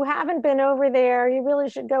who haven't been over there, you really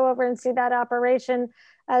should go over and see that operation.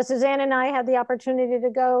 Suzanne and I had the opportunity to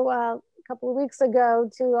go a couple of weeks ago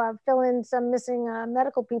to fill in some missing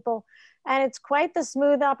medical people. And it's quite the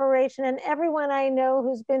smooth operation. And everyone I know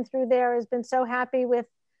who's been through there has been so happy with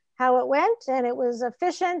how it went. And it was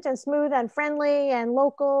efficient and smooth and friendly and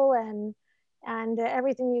local and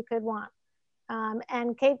everything you could want.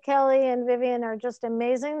 And Kate Kelly and Vivian are just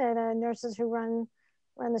amazing. They're the nurses who run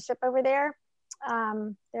the ship over there.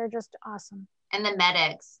 They're just awesome. And the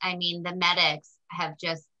medics, I mean, the medics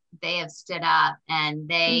they have stood up, and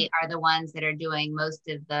they are the ones that are doing most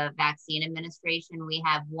of the vaccine administration. We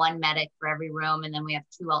have one medic for every room, and then we have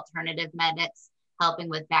 2 alternative medics helping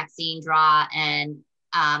with vaccine draw and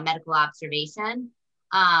medical observation.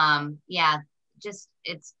 Yeah, just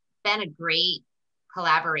it's been a great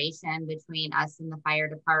collaboration between us and the fire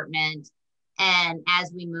department. And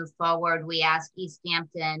as we move forward, we asked East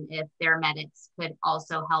Hampton if their medics could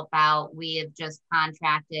also help out. We have just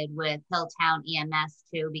contracted with Hilltown EMS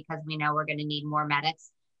too, because we know we're going to need more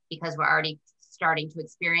medics because we're already starting to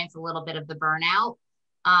experience a little bit of the burnout.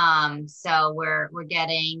 So we're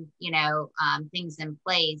getting, things in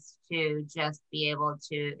place to just be able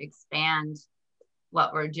to expand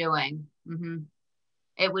what we're doing.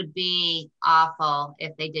 It would be awful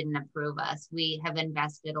if they didn't approve us. We have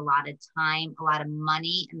invested a lot of time, a lot of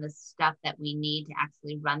money in the stuff that we need to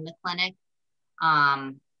actually run the clinic.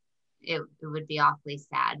 It would be awfully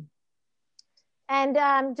sad. And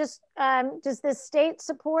does the state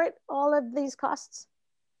support all of these costs?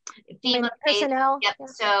 FEMA personnel? Yep. Yeah.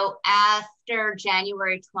 So after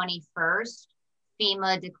January 21st,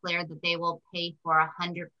 FEMA declared that they will pay for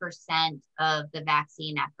 100% of the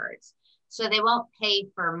vaccine efforts. So they won't pay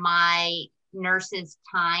for my nurses'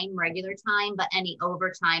 time, regular time, but any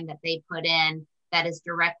overtime that they put in that is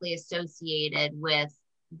directly associated with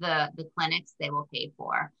the clinics, they will pay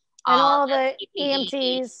for. And all the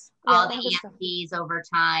EMTs. All the EMTs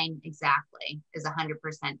overtime, exactly, is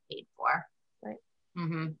 100% paid for. Right.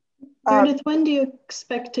 Meredith, when do you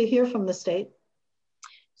expect to hear from the state?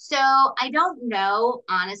 So I don't know,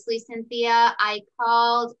 honestly, Cynthia. I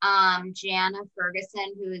called Jana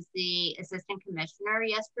Ferguson, who is the assistant commissioner,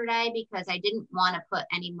 yesterday because I didn't want to put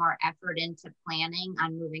any more effort into planning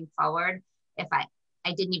on moving forward if I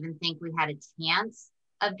didn't even think we had a chance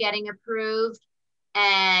of getting approved.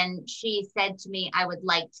 And she said to me, I would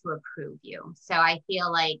like to approve you. So I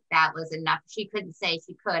feel like that was enough. She couldn't say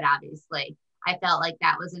she could, obviously. I felt like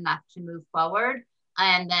that was enough to move forward.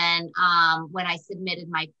 And then when I submitted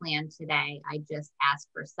my plan today, I just asked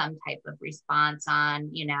for some type of response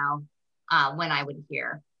on, when I would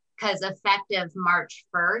hear. Because effective March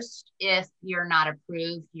 1st, if you're not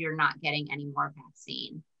approved, you're not getting any more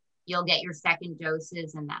vaccine. You'll get your second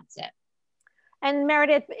doses and that's it. And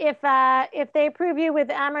Meredith, if they approve you with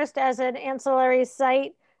Amherst as an ancillary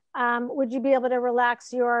site, would you be able to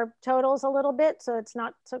relax your totals a little bit so it's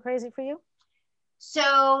not so crazy for you?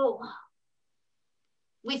 So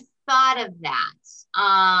we thought of that,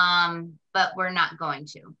 but we're not going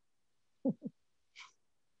to.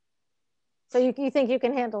 So you think you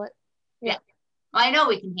can handle it? Yeah. Well, I know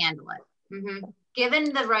we can handle it.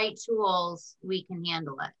 Given the right tools, we can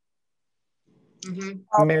handle it.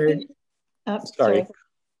 Mary, sorry.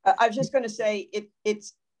 I was just going to say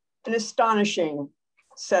it's an astonishing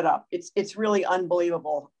setup. It's really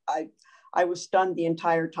unbelievable. I was stunned the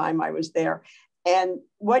entire time I was there. And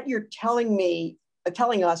what you're telling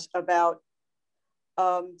us about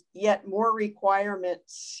yet more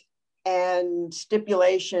requirements and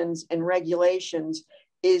stipulations and regulations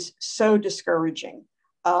is so discouraging.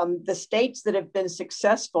 The states that have been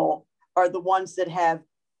successful are the ones that have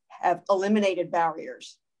eliminated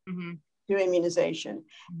barriers to immunization.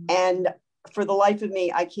 And for the life of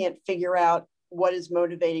me, I can't figure out what is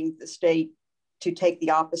motivating the state to take the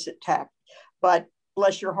opposite tack. But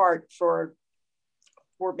bless your heart for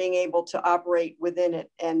being able to operate within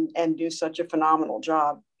it and do such a phenomenal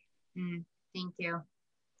job. Thank you.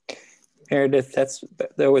 Meredith,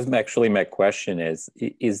 that was actually my question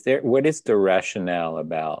what is the rationale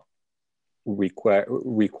about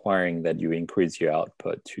requiring that you increase your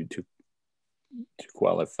output to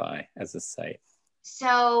qualify as a site?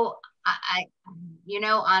 So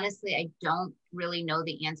honestly, I don't really know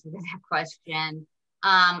the answer to that question.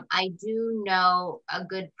 I do know a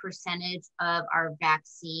good percentage of our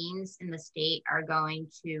vaccines in the state are going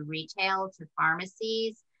to retail, to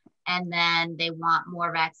pharmacies, and then they want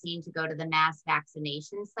more vaccine to go to the mass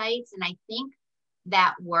vaccination sites. And I think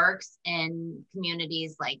that works in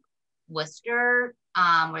communities like Worcester,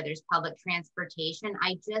 where there's public transportation.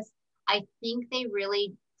 I think they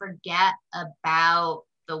really, forget about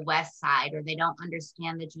the West Side, or they don't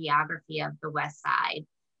understand the geography of the West Side.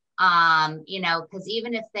 You know, because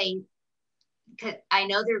even if I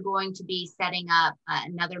know they're going to be setting up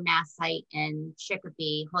another mass site in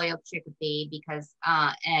Chicopee, Holyoke, Chicopee, because,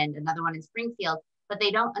 and another one in Springfield, but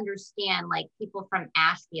they don't understand, like, people from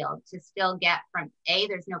Ashfield to still get from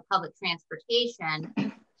there's no public transportation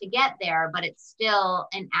to get there, but it's still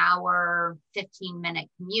an hour, 15-minute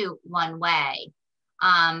commute one way.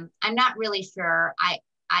 I'm not really sure.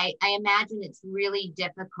 I imagine it's really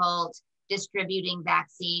difficult distributing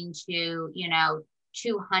vaccine to, you know,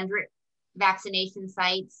 200 vaccination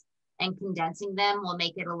sites, and condensing them will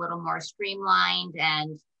make it a little more streamlined,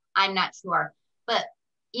 and I'm not sure. But,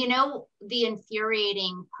 you know, the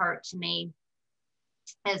infuriating part to me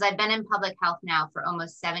is I've been in public health now for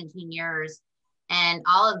almost 17 years, and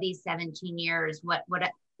all of these 17 years,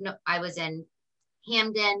 I was in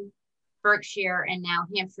Hamden, Berkshire, and now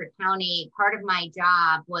Hampshire County. Part of my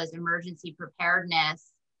job was emergency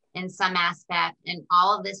preparedness in some aspect, and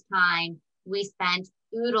all of this time we spent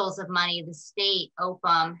oodles of money. The state,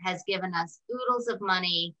 OPM, has given us oodles of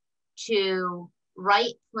money to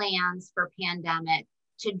write plans for pandemic,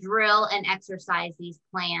 to drill and exercise these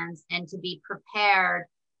plans, and to be prepared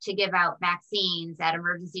to give out vaccines at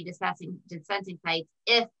emergency dispensing sites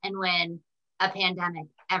if and when a pandemic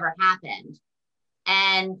ever happened.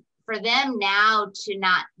 And for them now to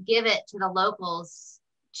not give it to the locals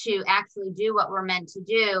to actually do what we're meant to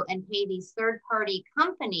do and pay these third-party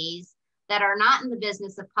companies that are not in the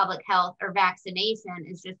business of public health or vaccination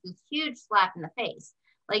is just this huge slap in the face.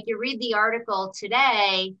 Like, you read the article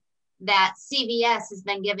today that CVS has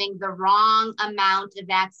been giving the wrong amount of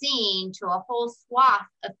vaccine to a whole swath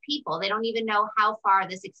of people. They don't even know how far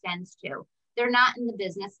this extends to. They're not in the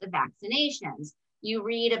business of vaccinations. You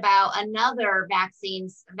read about another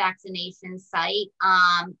vaccination site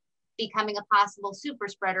becoming a possible super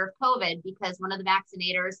spreader of COVID because one of the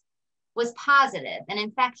vaccinators was positive and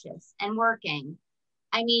infectious and working.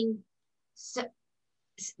 I mean, so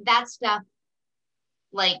that stuff,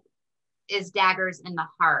 like, is daggers in the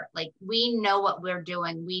heart. Like, we know what we're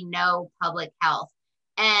doing. We know public health.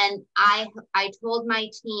 And I told my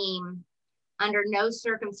team, under no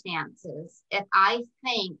circumstances, if I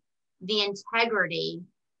think the integrity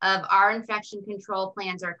of our infection control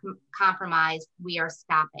plans are compromised, we are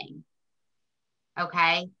stopping.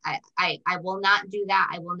 Okay, I will not do that.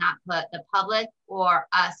 I will not put the public or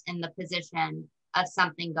us in the position of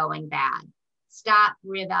something going bad. Stop,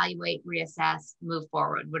 reevaluate, reassess, move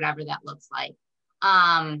forward, whatever that looks like.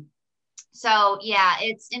 So yeah,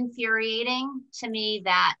 it's infuriating to me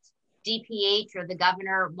that DPH or the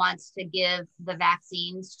governor wants to give the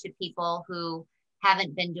vaccines to people who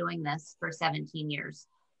haven't been doing this for 17 years.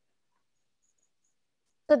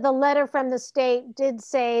 So the letter from the state did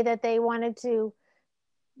say that they wanted to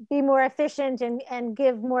be more efficient and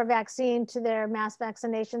give more vaccine to their mass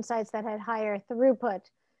vaccination sites that had higher throughput.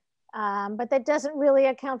 But that doesn't really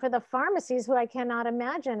account for the pharmacies, who I cannot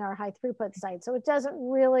imagine are high throughput sites. So it doesn't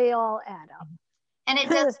really all add up. And it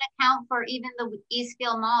doesn't account for even the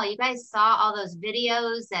Eastfield Mall. You guys saw all those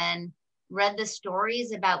videos and read the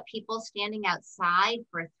stories about people standing outside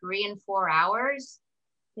for 3 and 4 hours.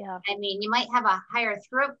 Yeah. I mean, you might have a higher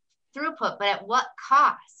throughput, but at what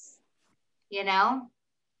cost, you know?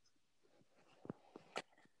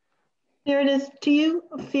 Meredith, do you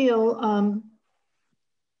feel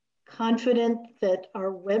confident that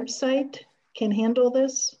our website can handle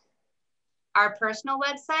this? Our personal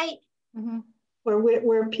website? Mm-hmm.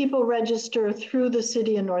 Where people register through the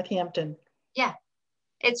city of Northampton. Yeah,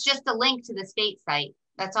 it's just a link to the state site.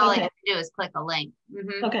 That's all I have to do is click a link.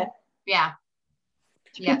 Mm-hmm. Okay. Yeah.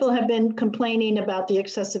 People have been complaining about the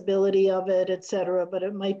accessibility of it, et cetera, but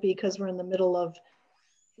it might be because we're in the middle of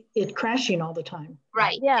it crashing all the time.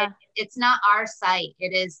 Right. Yeah. It's not our site.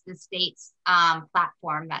 It is the state's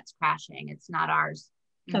platform that's crashing. It's not ours.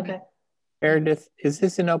 Mm-hmm. Okay. Meredith, is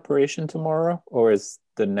this in operation tomorrow, or is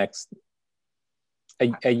the next?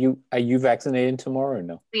 Are you vaccinated tomorrow or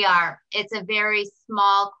no? We are. It's a very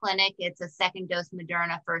small clinic. It's a second dose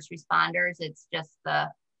Moderna first responders. It's just the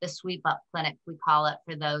sweep up clinic, we call it,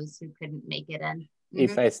 for those who couldn't make it in. Mm-hmm.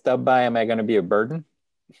 If I stop by, am I going to be a burden?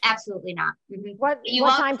 Absolutely not. Mm-hmm. What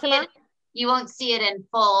time tomorrow? You won't see it in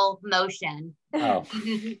full motion. Oh.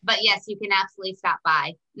 But yes, you can absolutely stop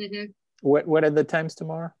by. Mm-hmm. What are the times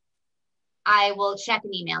tomorrow? I will check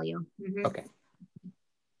and email you. Mm-hmm. Okay.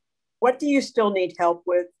 What do you still need help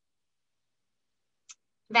with?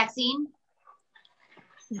 Vaccine.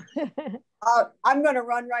 I'm going to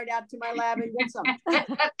run right out to my lab and get some.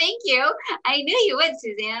 Thank you. I knew you would,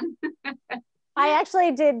 Suzanne. I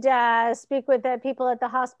actually did speak with the people at the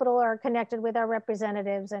hospital or connected with our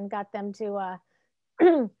representatives and got them to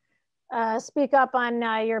speak up on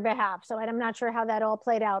your behalf. So I'm not sure how that all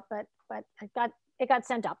played out, but it got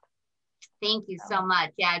sent up. Thank you so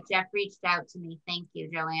much. Yeah, Jeff reached out to me. Thank you,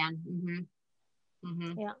 Joanne.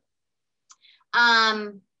 Yeah.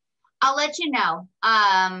 I'll let you know,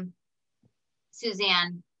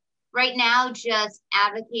 Suzanne. Right now, just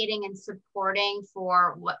advocating and supporting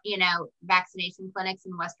for what, vaccination clinics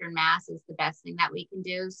in Western Mass is the best thing that we can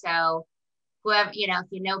do. So whoever, if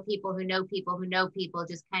you know people who know people who know people,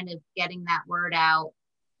 just kind of getting that word out,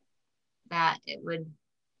 that would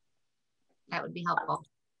be helpful.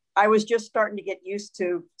 I was just starting to get used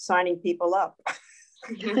to signing people up.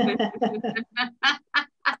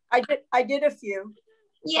 I did a few.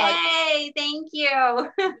 Yay, thank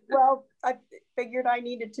you. Well, I figured I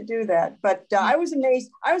needed to do that, but I was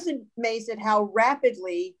amazed at how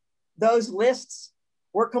rapidly those lists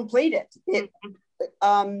were completed. If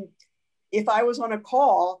I was on a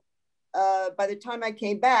call, by the time I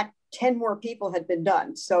came back, 10 more people had been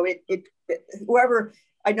done. So whoever,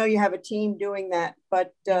 I know you have a team doing that,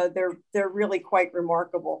 but they're really quite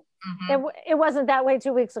remarkable. It wasn't that way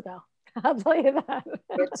 2 weeks ago. I'll tell you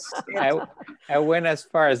that. I went as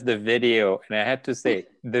far as the video, and I had to say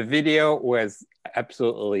the video was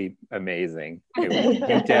absolutely amazing. It was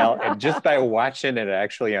detailed, and just by watching it, I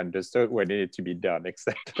actually understood what needed to be done.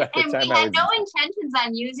 Except by the time we had no intentions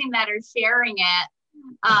on using that or sharing it.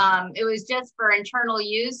 It was just for internal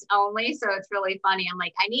use only. So it's really funny. I'm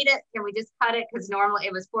like, I need it. Can we just cut it? Because normally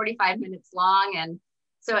it was 45 minutes long, and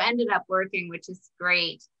so it ended up working, which is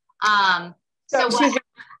great. So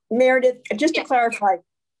Meredith, just to clarify,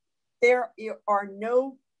 there are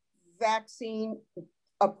no vaccine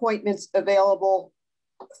appointments available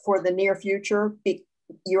for the near future.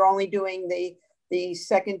 You're only doing the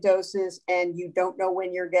second doses, and you don't know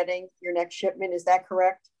when you're getting your next shipment. Is that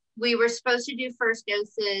correct? We were supposed to do first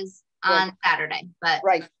doses on Saturday, but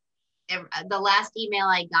the last email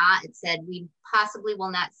I got, it said we possibly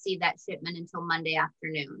will not see that shipment until Monday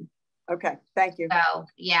afternoon. Okay, thank you. So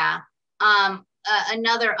yeah.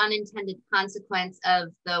 Another unintended consequence of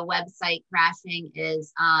the website crashing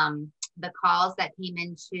is the calls that came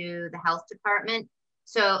into the health department.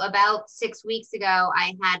 So about 6 weeks ago,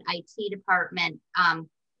 I had IT department.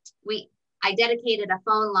 I dedicated a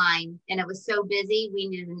phone line, and it was so busy, we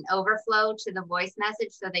needed an overflow to the voice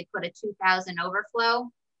message. So they put a 2,000 overflow.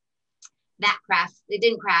 That crashed. It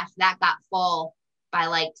didn't crash. That got full by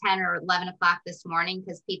like 10 or 11 o'clock this morning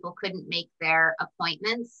because people couldn't make their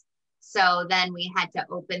appointments. So then we had to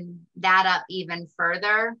open that up even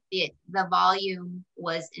further. The volume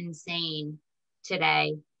was insane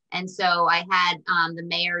today. And so I had the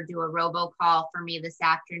mayor do a robocall for me this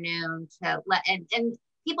afternoon to let, and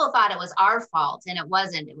people thought it was our fault, and it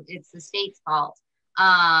wasn't. It's the state's fault.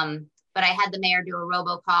 But I had the mayor do a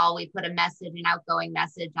robocall. We put a message, an outgoing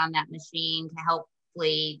message on that machine to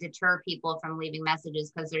hopefully deter people from leaving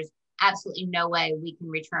messages, because there's absolutely no way we can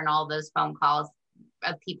return all those phone calls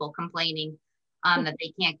of people complaining that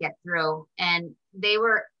they can't get through. And they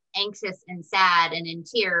were anxious and sad and in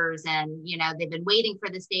tears, and they've been waiting for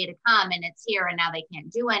this day to come, and it's here, and now they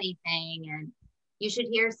can't do anything. And you should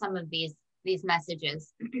hear some of these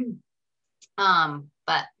messages.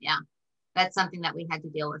 But yeah, that's something that we had to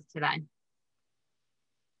deal with today.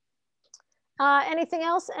 Anything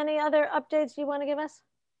else? Any other updates you want to give us?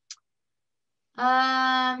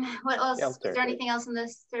 What else? Shelter. Is there anything else on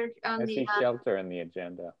this? I think shelter in the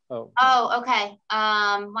agenda. Oh, okay.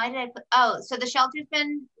 Why did I put? So the shelter's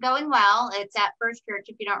been going well. It's at First Church,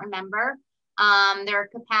 if you don't remember.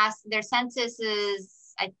 Their census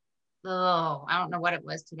is, I don't know what it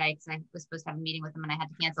was today, because I was supposed to have a meeting with them and I had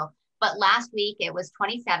to cancel. But last week it was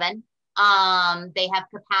 27. They have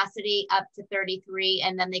capacity up to 33,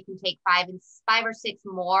 and then they can take 5 or 6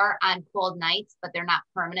 more on cold nights, but they're not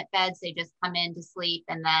permanent beds. They just come in to sleep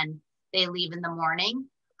and then they leave in the morning.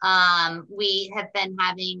 We have been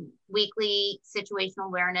having weekly situational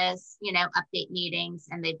awareness, update meetings,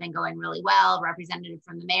 and they've been going really well. Representative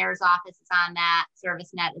from the mayor's office is on that.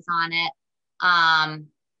 ServiceNet is on it.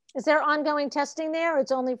 Is there ongoing testing there? Or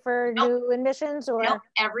it's only for new admissions, or? Nope.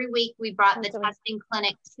 Every week we brought the testing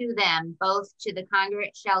clinic to them, both to the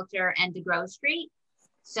Congregate Shelter and to Grove Street.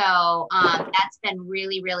 So that's been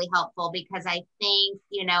really, really helpful, because I think,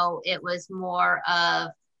 it was more of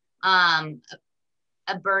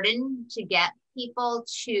a burden to get people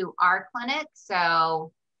to our clinic.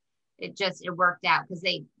 So it worked out, because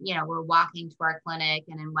they, were walking to our clinic,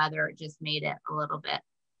 and in weather, it just made it a little bit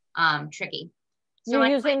tricky. So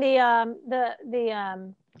you're using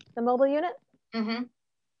the mobile unit? Mm-hmm.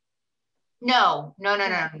 No,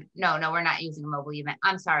 we're not using a mobile event.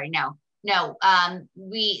 I'm sorry, no.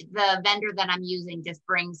 The vendor that I'm using just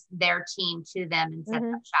brings their team to them and sets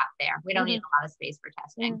up shop there. We don't need a lot of space for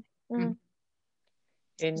testing. So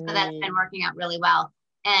that's been working out really well.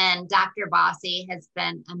 And Dr. Bossy has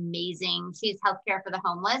been amazing. She's healthcare for the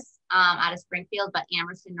homeless out of Springfield, but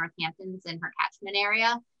Amherst and Northampton's in her catchment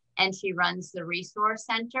area. And she runs the resource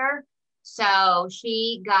center. So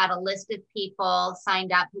she got a list of people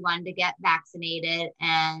signed up who wanted to get vaccinated.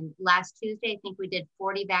 And last Tuesday, I think we did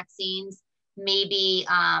 40 vaccines. Maybe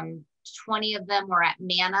 20 of them were at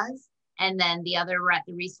Mana's. And then the other were at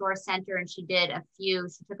the resource center. And she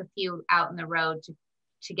took a few out in the road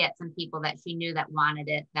to get some people that she knew that wanted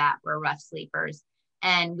it, that were rough sleepers.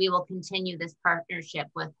 And we will continue this partnership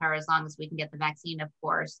with her as long as we can get the vaccine, of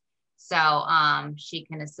course. So she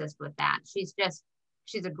can assist with that. She's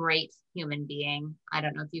a great human being. I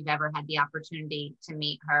don't know if you've ever had the opportunity to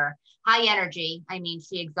meet her. High energy. I mean,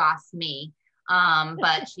 she exhausts me,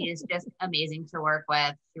 but she is just amazing to work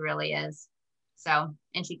with. She really is. So,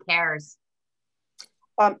 and she cares.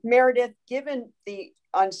 Meredith, given the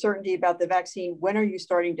uncertainty about the vaccine, when are you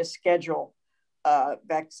starting to schedule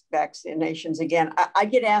vaccinations again? I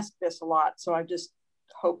get asked this a lot, so I'm just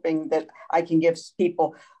hoping that I can give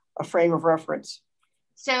people a frame of reference.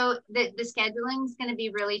 So the scheduling is going to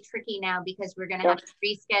be really tricky now because we're going to have to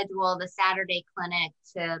reschedule the Saturday clinic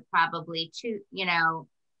to probably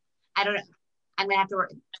I don't know. I'm going to have to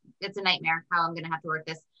work. It's a nightmare how I'm going to have to work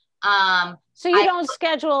this. So you don't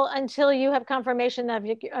schedule until you have confirmation of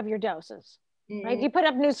your doses, right? You put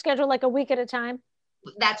up new schedule like a week at a time?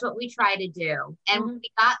 That's what we try to do. And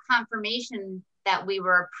we got confirmation that we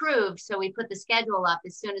were approved. So we put the schedule up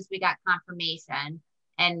as soon as we got confirmation.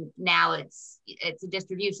 And now it's a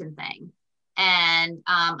distribution thing. And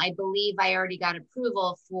I believe I already got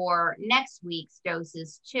approval for next week's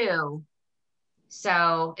doses too.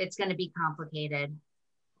 So it's going to be complicated.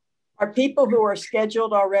 Are people who are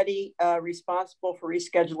scheduled already responsible for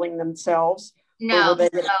rescheduling themselves? No. Or will they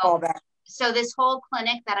get a call back? So this whole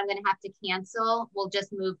clinic that I'm going to have to cancel will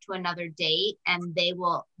just move to another date, and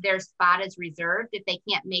their spot is reserved. If they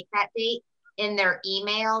can't make that date, in their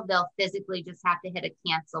email, they'll physically just have to hit a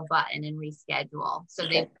cancel button and reschedule. So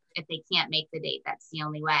if they can't make the date, that's the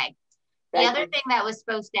only way. The other thing that was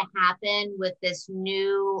supposed to happen with this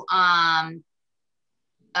new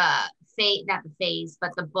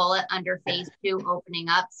the bullet under phase 2 opening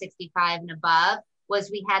up 65 and above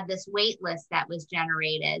was we had this wait list that was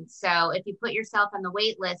generated. So if you put yourself on the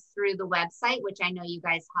wait list through the website, which I know you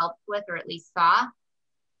guys helped with or at least saw,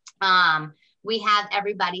 we have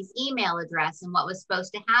everybody's email address. And what was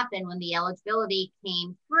supposed to happen when the eligibility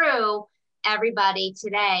came through, everybody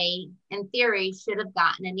today, in theory, should have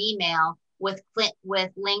gotten an email with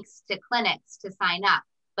links to clinics to sign up.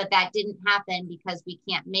 But that didn't happen because we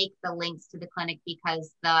can't make the links to the clinic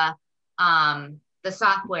because the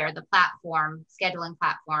software, the platform, scheduling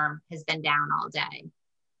platform has been down all day.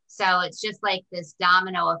 So it's just like this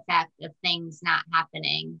domino effect of things not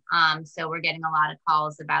happening. So we're getting a lot of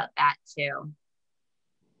calls about that too.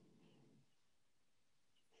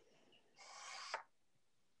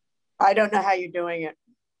 I don't know how you're doing it.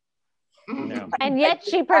 No. And yet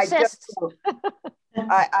she persists.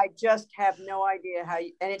 I just have no idea how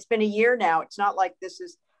and it's been a year now. It's not like this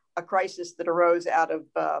is a crisis that arose out of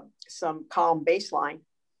some calm baseline.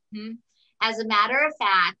 As a matter of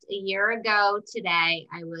fact, a year ago today,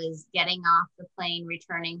 I was getting off the plane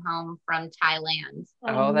returning home from Thailand.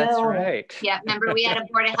 Oh, that's right. Yeah, remember we had a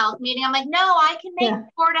Board of Health meeting? I'm like, no, I can make a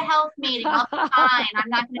Board of Health meeting. I'll be fine. I'm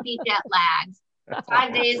not going to be jet lagged.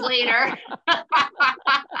 5 days later.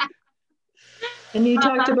 And you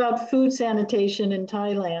talked about food sanitation in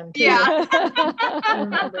Thailand. Too. Yeah.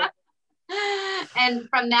 And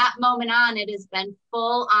from that moment on, it has been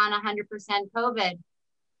full on 100% COVID.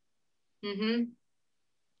 A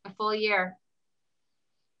full year.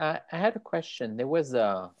 I had a question. There was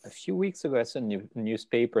a few weeks ago, I saw in the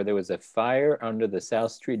newspaper, there was a fire under the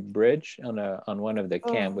South Street Bridge on one of the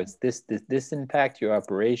camps. Did this impact your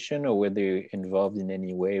operation, or were they involved in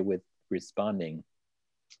any way with responding?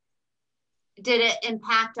 Did it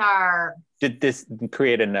impact our? Did this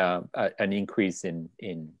create an increase in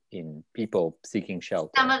people seeking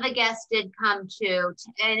shelter? Some of the guests did come too,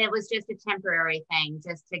 and it was just a temporary thing,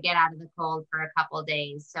 just to get out of the cold for a couple of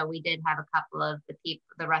days. So we did have a couple of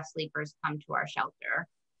the rough sleepers come to our shelter.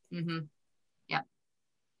 Yep.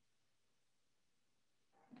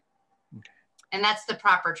 Okay. And that's the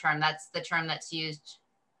proper term. That's the term that's used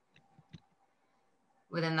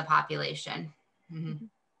within the population.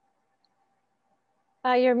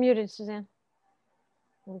 You're muted, Suzanne.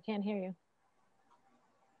 We can't hear you.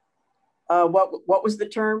 What was the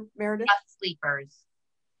term, Meredith? Rough sleepers.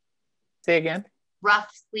 Say again.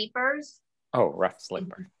 Rough sleepers. Oh, rough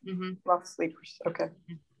sleeper. Mm-hmm. Rough sleepers. Okay.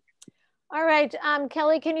 All right,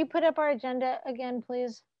 Kelly, can you put up our agenda again,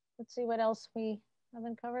 please? Let's see what else we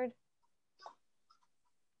haven't covered.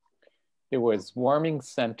 It was warming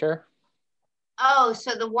center. Oh,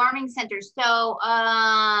 so the warming center. So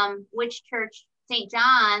which church? St.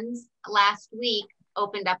 John's last week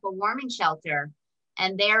opened up a warming shelter,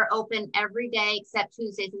 and they're open every day except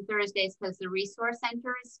Tuesdays and Thursdays because the resource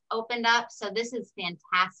center is opened up. So this is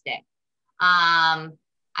fantastic.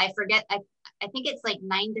 I forget, I think it's like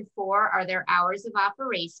 9 to 4 are their hours of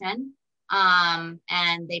operation.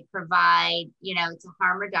 And they provide, you know, it's a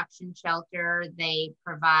harm reduction shelter. They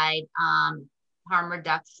provide harm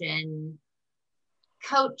reduction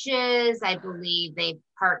coaches. I believe they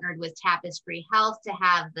partnered with Tapestry Health to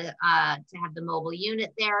have the mobile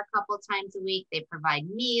unit there a couple of times a week. They provide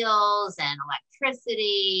meals and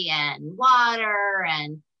electricity and water,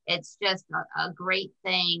 and it's just a great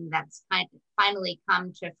thing that's finally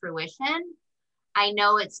come to fruition. I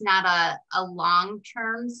know it's not a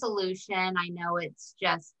long-term solution. I know it's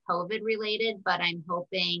just COVID related, but I'm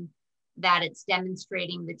hoping that it's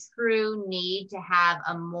demonstrating the true need to have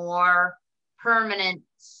a more permanent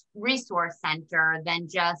resource center than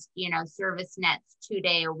just, you know, ServiceNet's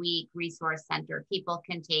 2-day-a-week resource center. People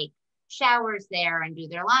can take showers there and do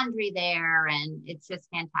their laundry there, and it's just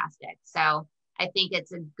fantastic. So I think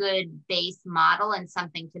it's a good base model and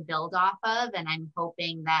something to build off of. And I'm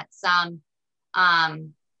hoping that some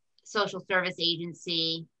social service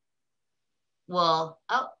agency will,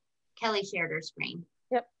 oh, Kelly shared her screen.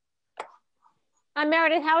 Yep.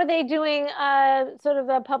 Meredith, how are they doing sort of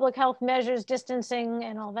the public health measures, distancing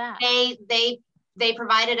and all that? They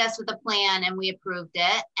provided us with a plan and we approved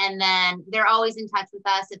it. And then they're always in touch with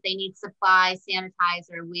us if they need supply,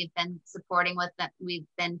 sanitizer. We've been supporting with them. We've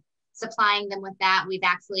been supplying them with that. We've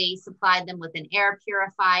actually supplied them with an air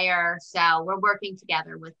purifier. So we're working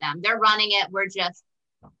together with them. They're running it. We're just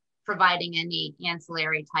providing any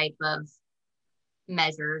ancillary type of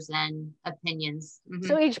measures and opinions. Mm-hmm.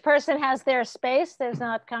 So each person has their space. There's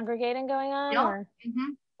not congregating going on? No. Or?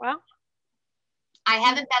 Mm-hmm. Well, I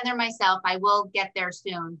haven't been there myself. I will get there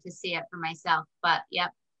soon to see it for myself, but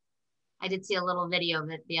yep. I did see a little video of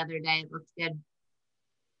it the other day. It looked good.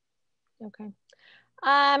 Okay.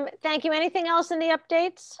 Thank you. Anything else in the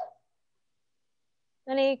updates?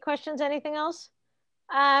 Any questions, anything else?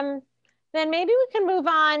 Then maybe we can move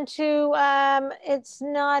on to, it's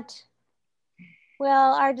not,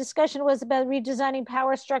 well, our discussion was about redesigning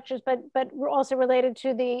power structures, but we're also related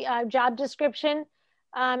to the job description.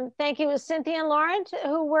 Thank you. It was Cynthia and Lauren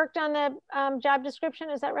who worked on the job description.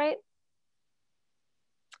 Is that right?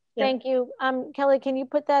 Yeah. Thank you. Kelly, can you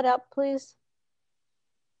put that up, please?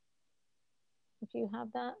 If you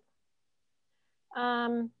have that.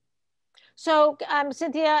 So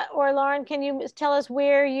Cynthia or Lauren, can you tell us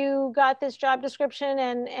where you got this job description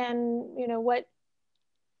and you know what,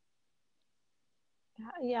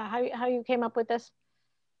 yeah, how you came up with this?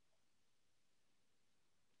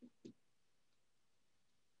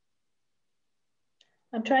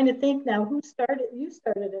 I'm trying to think now, who started? You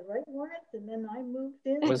started it, right, Lauren? And then I moved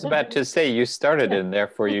in. I was about to say you started it, and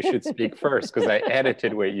therefore you should speak first because I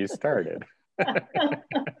edited what you started. You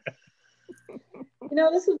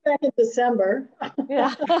know, this was back in December.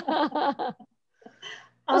 Yeah.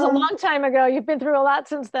 It was a long time ago. You've been through a lot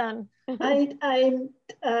since then.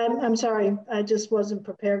 I'm sorry, I just wasn't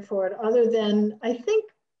prepared for it. Other than, I think,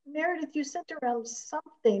 Meredith, you sent around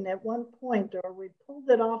something at one point, or we pulled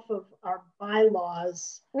it off of our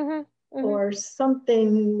bylaws, or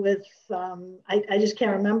something with, I just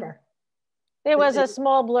can't remember. There was a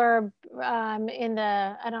small blurb in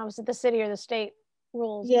the, I don't know, was it the city or the state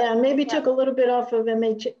rules? Yeah, but, maybe took a little bit off of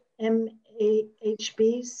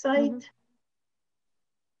MHB's site.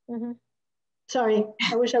 Sorry,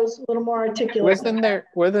 I wish I was a little more articulate.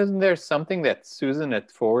 Wasn't there something that Susan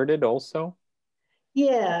had forwarded also?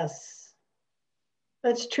 Yes,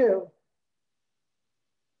 that's true.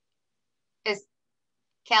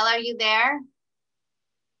 Kel, are you there?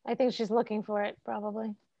 I think she's looking for it,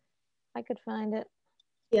 probably. I could find it.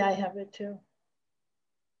 Yeah, I have it too.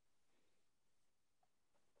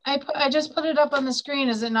 I just put it up on the screen.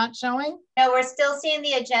 Is it not showing? No, we're still seeing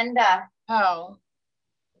the agenda. Oh.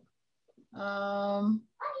 What are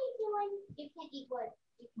you doing? You can't eat wood.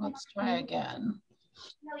 Let's try again.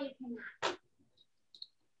 No, you cannot.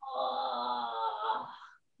 Oh.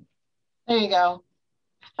 There you go.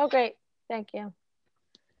 Oh, great. Thank you.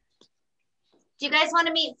 Do you guys want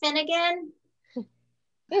to meet Finnegan?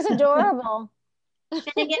 He's adorable.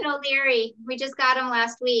 Finnegan O'Leary, we just got him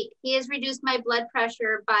last week. He has reduced my blood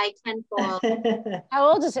pressure by tenfold.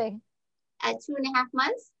 How old is he? At 2.5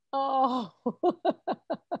 months. Oh. Oh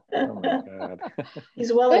my God.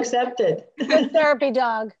 He's well accepted. Good therapy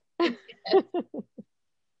dog.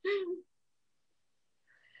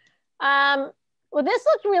 Well, this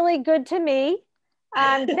looked really good to me.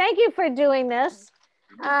 Thank you for doing this.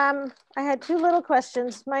 I had 2 little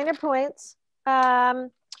questions, minor points.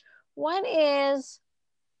 One is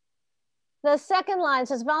the second line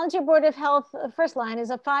says volunteer board of health. The first line is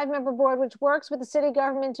a 5-member board which works with the city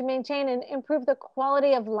government to maintain and improve the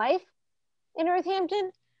quality of life in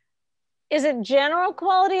Northampton. Is it general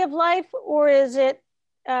quality of life or is it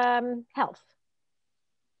health?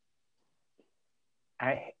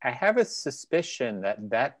 I have a suspicion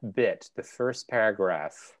that bit, the first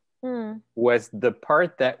paragraph, was the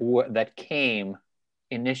part that came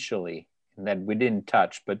initially and that we didn't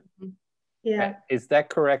touch. But yeah, is that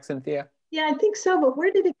correct, Cynthia? Yeah, I think so. But where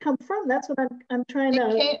did it come from? That's what I'm trying to.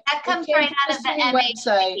 That comes right out of the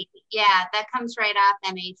MHB. Yeah, that comes right off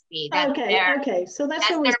MHB. That's okay. So that's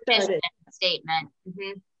where we started. Statement.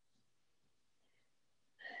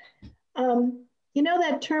 You know,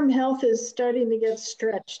 that term health is starting to get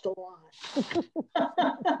stretched a lot.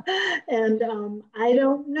 And I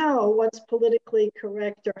don't know what's politically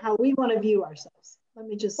correct or how we want to view ourselves. Let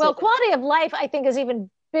me just say quality of life, I think, is even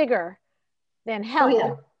bigger than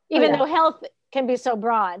health, even though health can be so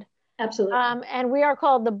broad. Absolutely. And we are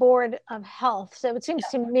called the Board of Health. So it seems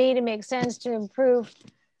to me to make sense to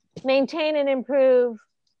maintain and improve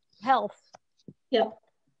health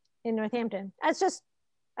in Northampton. That's just,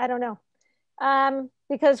 I don't know.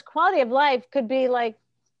 Because quality of life could be like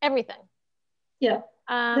everything. Yeah.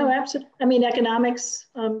 No, absolutely. I mean, economics,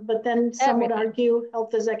 but then some would argue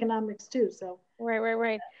health is economics too. So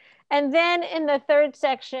right. And then in the third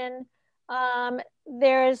section,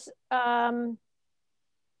 there's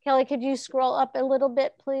Kelly, could you scroll up a little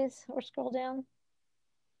bit, please, or scroll down?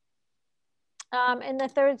 In the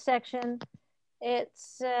third section, it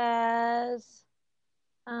says,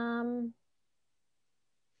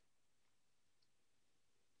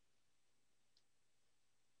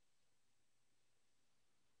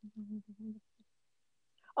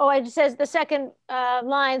 it says the second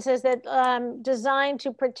line says that designed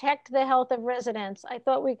to protect the health of residents. I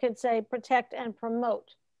thought we could say protect and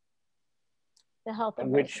promote the health of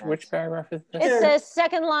residents. Which paragraph is this? It's the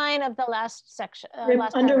second line of the last section.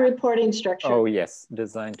 Under reporting structure. Oh yes,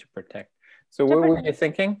 designed to protect. So what were you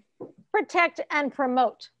thinking? Protect and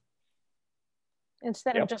promote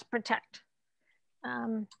instead of just protect.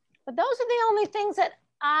 But those are the only things that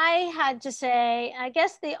I had to say. I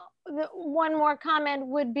guess the one more comment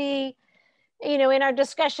would be, in our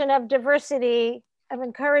discussion of diversity, of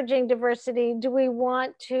encouraging diversity, do we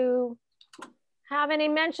want to have any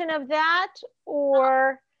mention of that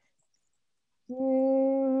or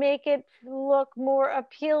make it look more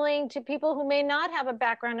appealing to people who may not have a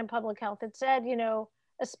background in public health? It said,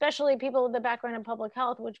 especially people with a background in public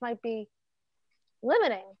health, which might be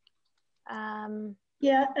limiting.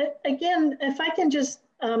 Yeah, again, if I can just,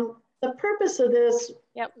 the purpose of this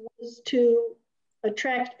was to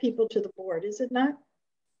attract people to the board, is it not?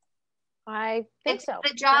 I think it's so.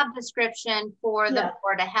 The job description for the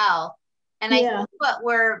Board of Health. And I think what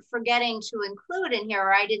we're forgetting to include in here,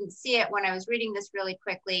 or I didn't see it when I was reading this really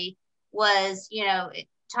quickly, was,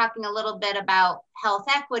 talking a little bit about health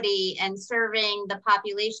equity and serving the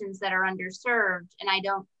populations that are underserved. And I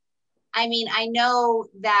know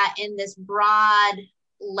that in this broad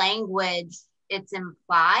language, it's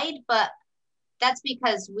implied, but that's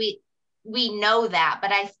because we know that.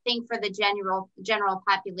 But I think for the general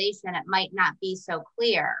population, it might not be so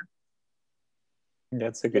clear.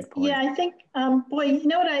 That's a good point. Yeah, I think, boy, you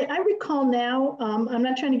know what I recall now, I'm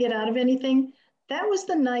not trying to get out of anything. That was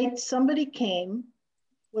the night somebody came.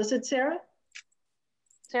 Was it Sarah?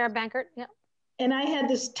 Sarah Bankert, yeah. And I had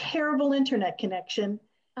this terrible internet connection.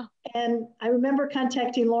 Oh. And I remember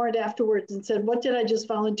contacting Lauren afterwards and said, what did I just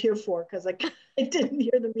volunteer for? Because I didn't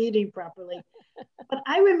hear the meeting properly. But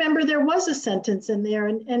I remember there was a sentence in there.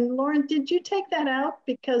 And Lauren, did you take that out?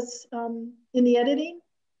 Because in the editing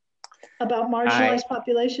about marginalized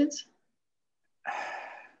populations?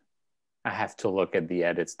 I have to look at the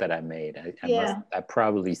edits that I made. I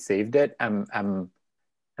probably saved it. I'm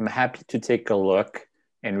happy to take a look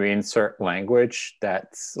and reinsert language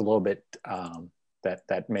that's a little bit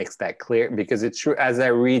that makes that clear, because it's true. As I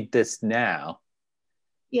read this now,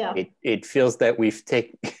 it feels that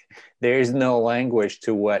there is no language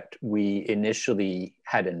to what we initially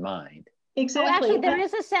had in mind. exactly. Oh, actually, there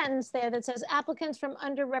is a sentence there that says applicants from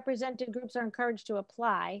underrepresented groups are encouraged to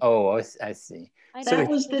apply. Oh, I see. That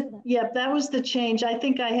was the change. I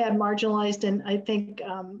think I had marginalized, and I think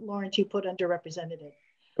Lawrence, you put underrepresented.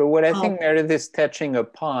 But what I think Meredith is touching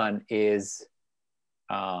upon is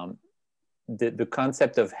the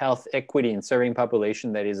concept of health equity and serving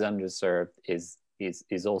population that is underserved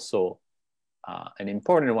is also an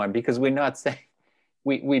important one, because we're not saying,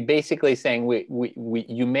 we basically saying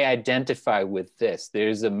you may identify with this.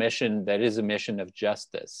 There's a mission that is a mission of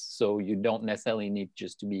justice. So you don't necessarily need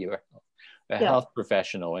just to be a health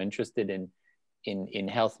professional interested in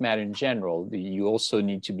health matter in general. You also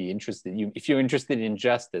need to be interested. If you're interested in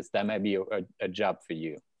justice, that might be a job for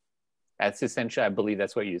you. That's essentially, I believe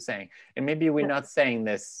that's what you're saying. And maybe we're not saying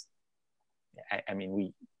this, I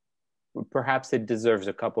mean, perhaps it deserves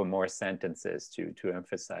a couple more sentences to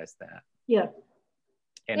emphasize that. Yeah.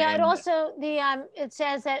 It also, it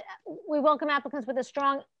says that we welcome applicants with a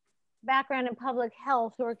strong background in public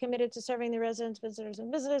health who are committed to serving the residents, visitors,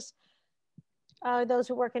 and visitors. Those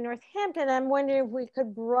who work in Northampton. I'm wondering if we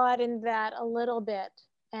could broaden that a little bit.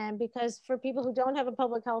 And because for people who don't have a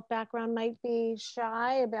public health background might be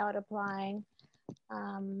shy about applying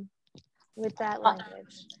with that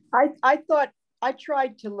language. I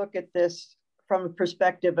tried to look at this from a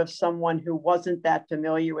perspective of someone who wasn't that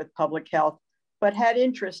familiar with public health, but had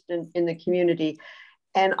interest in the community.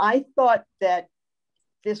 And I thought that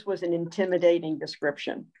this was an intimidating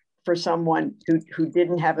description for someone who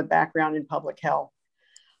didn't have a background in public health.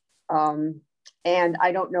 And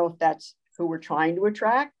I don't know if that's who we're trying to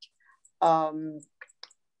attract. I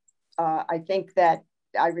think that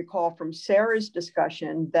I recall from Sarah's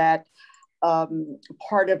discussion that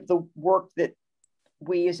part of the work that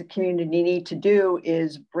we as a community need to do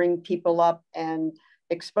is bring people up and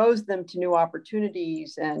expose them to new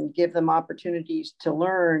opportunities and give them opportunities to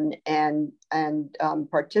learn and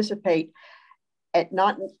participate at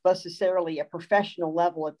not necessarily a professional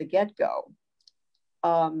level at the get-go.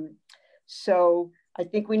 So I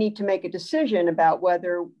think we need to make a decision about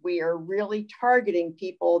whether we are really targeting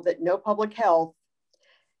people that know public health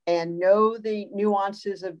and know the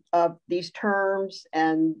nuances of these terms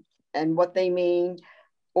and what they mean,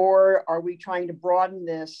 or are we trying to broaden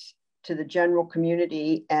this to the general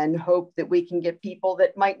community and hope that we can get people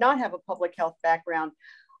that might not have a public health background,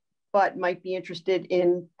 but might be interested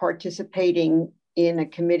in participating in a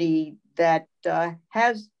committee that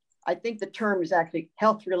has, I think the term is actually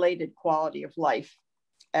health-related quality of life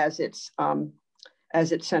as its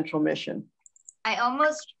central mission. I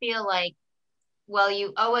almost feel like, well,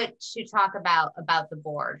 you owe it to talk about the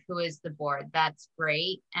board. Who is the board? That's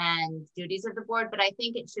great. And duties of the board, but I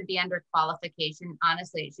think it should be under qualification.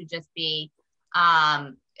 Honestly, it should just be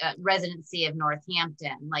residency of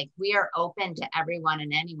Northampton. Like, we are open to everyone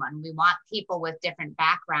and anyone. We want people with different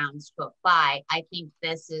backgrounds to apply. I think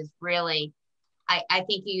this is really, I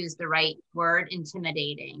think you used the right word,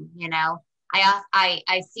 intimidating, you know?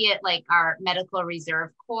 I see it like our medical reserve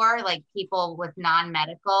corps, like people with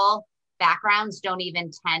non-medical backgrounds don't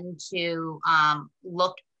even tend to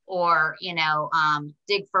look or,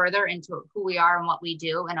 dig further into who we are and what we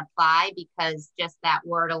do and apply, because just that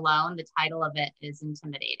word alone, the title of it is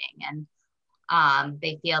intimidating, and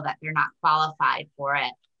they feel that they're not qualified for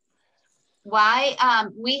it. Why?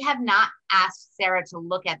 We have not asked Sarah to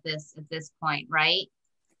look at this point, right?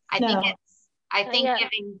 I think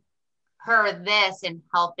giving her this and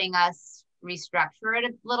helping us restructure it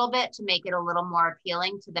a little bit to make it a little more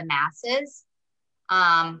appealing to the masses.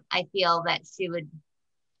 I feel that she would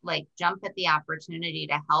jump at the opportunity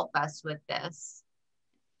to help us with this.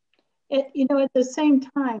 At the same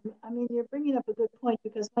time, I mean, you're bringing up a good point,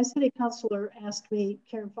 because my city councilor asked me,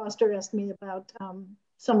 Karen Foster asked me about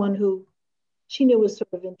someone who she knew was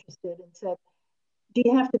sort of interested, and said, do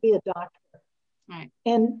you have to be a doctor? Right.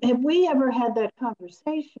 And have we ever had that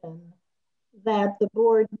conversation that the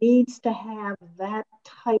board needs to have that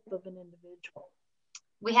type of an individual?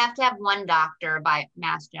 We have to have one doctor by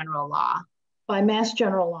Mass General Law. By Mass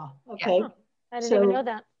General Law, okay. Yeah. I didn't even know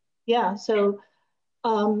that. Yeah, so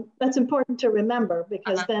that's important to remember,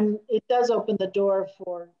 because then it does open the door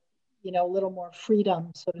for, a little more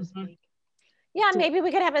freedom, so to speak. Yeah, maybe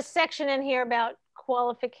we could have a section in here about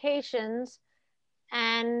qualifications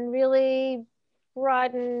and really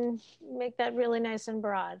broaden, make that really nice and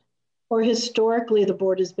broad. Or historically, the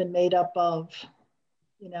board has been made up of,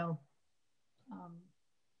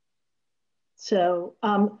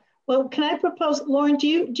 well, can I propose, Lauren, do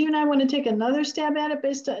you and I want to take another stab at it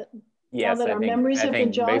based on yes, now that I our think, memories have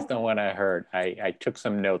been jogged? Based on what I heard, I took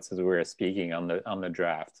some notes as we were speaking on the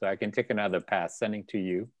draft, so I can take another pass, sending to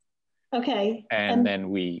you. Okay. And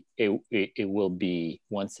then it will be,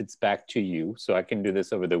 once it's back to you, so I can do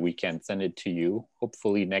this over the weekend, send it to you.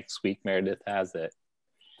 Hopefully next week Meredith has it.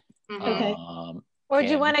 Okay. Or do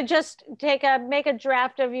you want to just make a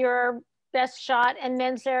draft of your best shot and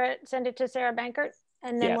then send it to Sarah Bankert,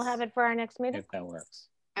 and then we'll have it for our next meeting? If that works.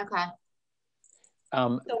 Okay.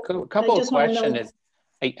 Couple of questions.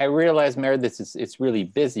 I realize, Meredith, it's really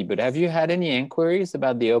busy, but have you had any inquiries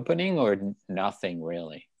about the opening or nothing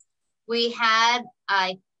really? We had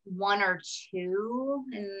one or two,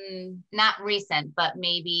 and not recent, but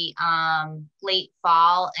maybe late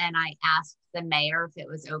fall. And I asked the mayor if it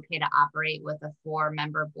was okay to operate with a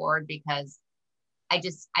 4-member board, because I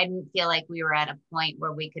didn't feel like we were at a point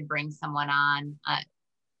where we could bring someone on.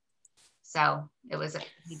 So he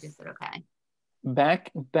just said, okay.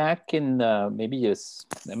 Back in maybe it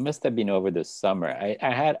must have been over the summer. I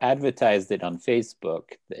had advertised it on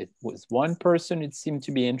Facebook. It was one person it seemed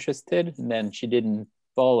to be interested, and then she didn't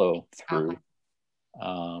follow through.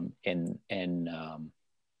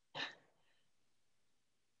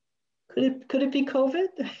 Could it be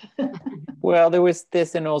COVID? Well, there was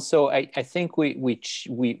this, and also I think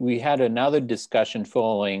we had another discussion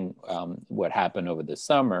following what happened over the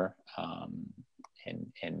summer.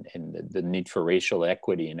 And the need for racial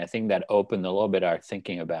equity. And I think that opened a little bit our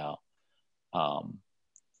thinking about who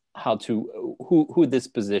this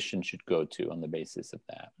position should go to on the basis of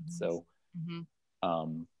that. So,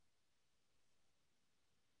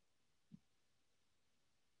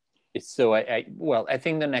 I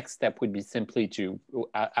think the next step would be simply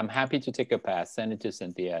I'm happy to take a pass, send it to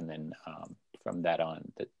Cynthia, and then from that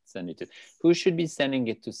on, send it to, who should be sending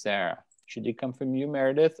it to Sarah? Should it come from you,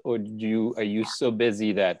 Meredith, or are you so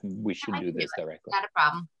busy that we should do this directly? Not a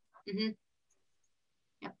problem.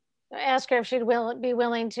 Yep. Ask her if she'd be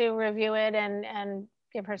willing to review it and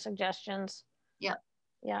give her suggestions. Yep.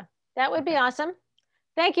 Yeah, that would be awesome.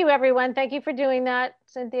 Thank you, everyone. Thank you for doing that,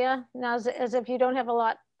 Cynthia. Now, as if you don't have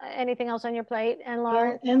anything else on your plate, and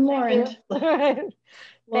Lauren. And Lauren. Lauren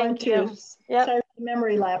too. Yep. Sorry for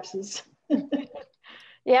memory lapses.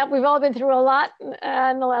 Yeah, we've all been through a lot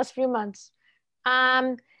in the last few months.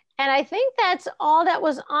 And I think that's all that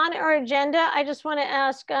was on our agenda. I just want to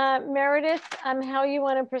ask Meredith how you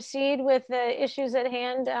want to proceed with the issues at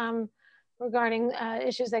hand regarding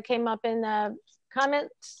issues that came up in the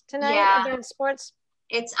comments tonight about sports.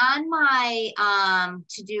 It's on my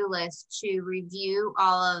to-do list to review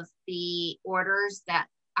all of the orders that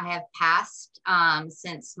I have passed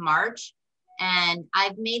since March. And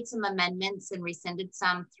I've made some amendments and rescinded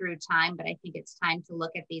some through time, but I think it's time to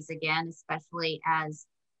look at these again, especially as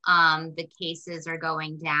the cases are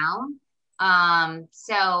going down.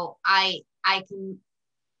 So I can,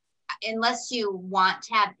 unless you want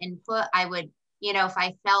to have input, I would, if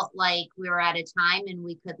I felt like we were at a time and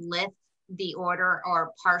we could lift the order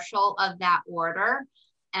or partial of that order,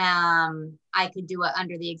 I could do it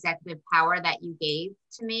under the executive power that you gave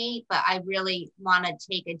to me, but I really want to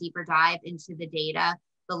take a deeper dive into the data,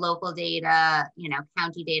 the local data,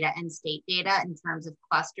 county data and state data in terms of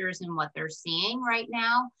clusters and what they're seeing right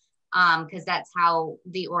now, because that's how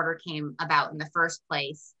the order came about in the first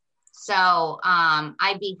place. So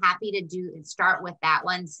I'd be happy to start with that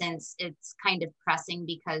one, since it's kind of pressing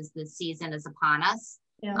because the season is upon us.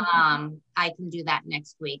 Yeah. I can do that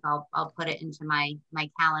next week. I'll put it into my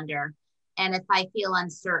calendar. And if I feel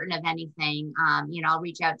uncertain of anything, I'll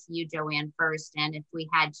reach out to you, Joanne, first. And if we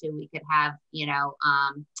had to, we could have,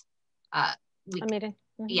 a meeting.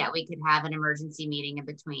 Yeah, we could have an emergency meeting in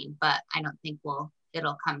between, but I don't think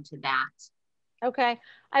it'll come to that. Okay.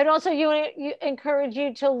 I'd also encourage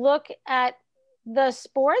you to look at the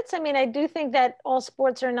sports. I mean, I do think that all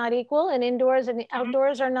sports are not equal, and indoors and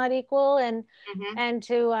outdoors are not equal, and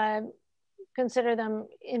to consider them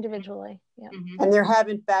individually. Yeah. And there have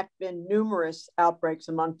in fact been numerous outbreaks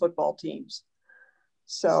among football teams.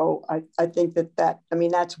 So I think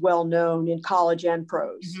that's well known in college and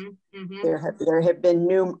pros. There have been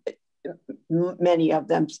many of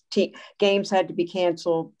them. Games had to be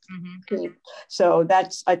canceled. So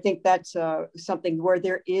I think that's something where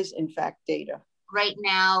there is in fact data. Right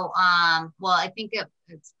now, well, I think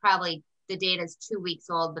it's probably, the data is 2 weeks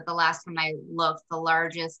old, but the last time I looked, the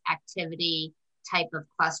largest activity type of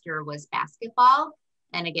cluster was basketball.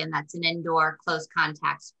 And again, that's an indoor close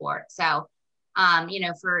contact sport. So,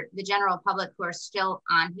 for the general public who are still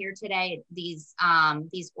on here today, these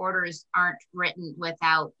orders aren't written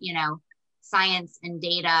without, science and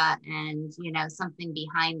data and, something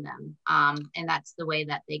behind them. And that's the way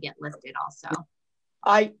that they get lifted also.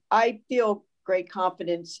 I feel great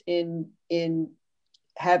confidence in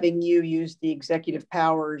having you use the executive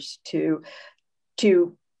powers to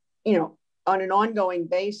you know, on an ongoing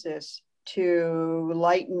basis to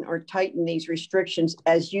lighten or tighten these restrictions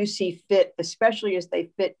as you see fit, especially as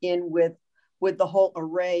they fit in with the whole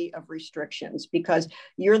array of restrictions, because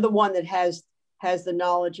you're the one that has the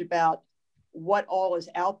knowledge about what all is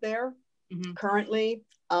out there currently,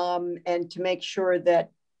 and to make sure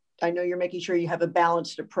that, I know you're making sure you have a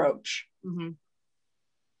balanced approach.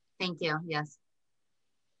 Thank you. Yes.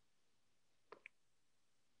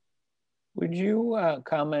 Would you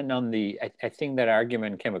comment on I think that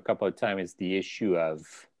argument came a couple of times, the issue of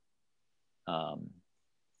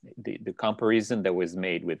the comparison that was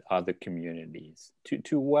made with other communities.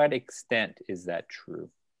 To what extent is that true?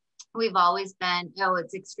 We've always been,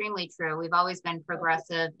 it's extremely true. We've always been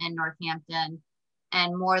progressive in Northampton,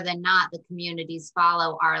 and more than not, the communities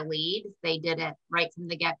follow our lead. They did it right from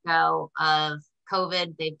the get-go of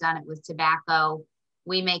COVID. They've done it with tobacco.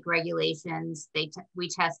 We make regulations, we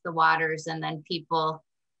test the waters, and then people,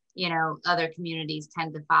 you know, other communities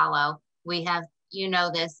tend to follow. We have, you know,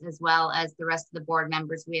 this as well as the rest of the board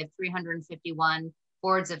members, we have 351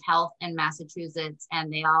 boards of health in Massachusetts,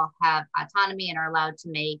 and they all have autonomy and are allowed to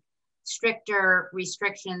make stricter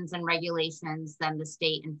restrictions and regulations than the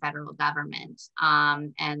state and federal government.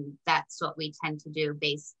 And that's what we tend to do,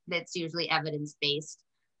 that's usually evidence-based.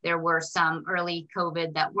 There were some early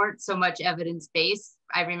COVID that weren't so much evidence-based.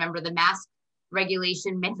 I remember the mask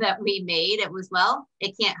regulation that we made. It was, well,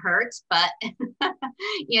 it can't hurt, but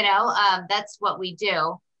you know, that's what we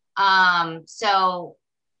do. So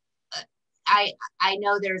I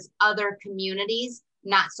know there's other communities,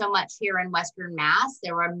 not so much here in Western Mass.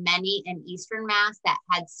 There were many in Eastern Mass that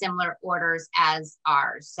had similar orders as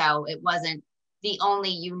ours. So it wasn't the only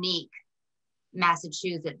unique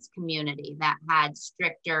Massachusetts community that had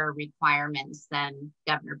stricter requirements than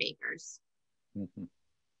Governor Baker's.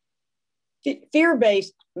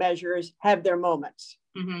 Fear-based measures have their moments.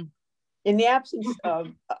 In the absence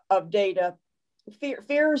of data,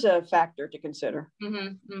 fear is a factor to consider.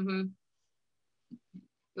 It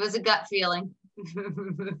was a gut feeling.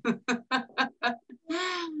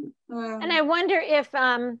 And I wonder if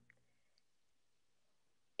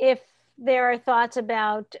there are thoughts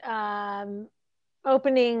about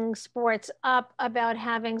opening sports up, about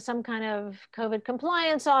having some kind of COVID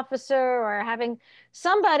compliance officer, or having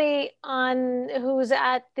somebody who's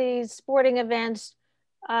at these sporting events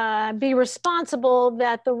be responsible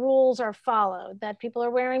that the rules are followed, that people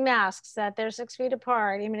are wearing masks, that they're 6 feet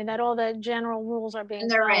apart. I mean, that all the general rules are being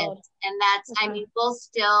followed. And that's, I mean, we'll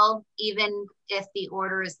still, even if the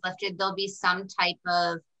order is lifted, there'll be some type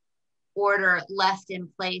of order left in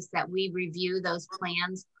place that we review those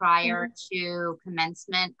plans prior to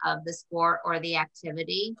commencement of the sport or the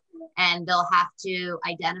activity. And they'll have to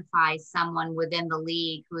identify someone within the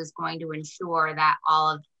league who is going to ensure that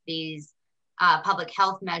all of these public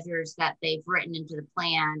health measures that they've written into the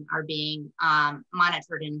plan are being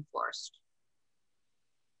monitored and enforced.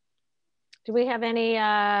 Do we have any,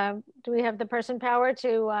 do we have the person power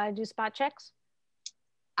to do spot checks?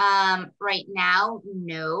 Right now,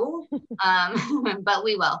 no, but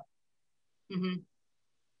we will.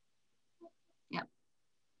 Yep.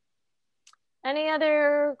 Any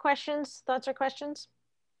other questions, thoughts or questions?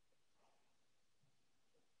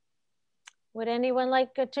 Would anyone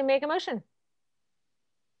like to make a motion?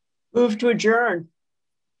 Move to adjourn.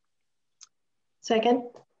 Second.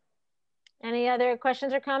 Any other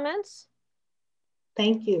questions or comments?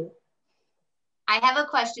 Thank you. I have a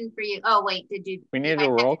question for you. Oh, wait, did you? We need a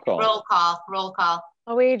roll call. Roll call, roll call.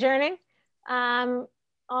 Are we adjourning?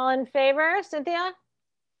 All in favor, Cynthia?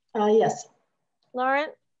 Yes. Lauren?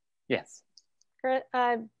 Yes.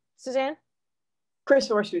 Suzanne? Chris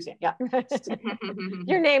or Suzanne, yeah.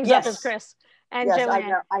 Your name's up as Chris. And yes,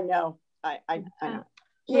 Joanne. I know. I know.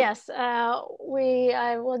 Yes, we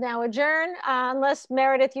will now adjourn unless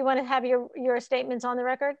Meredith, you want to have your statements on the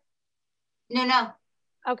record? No.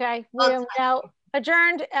 Okay, we are now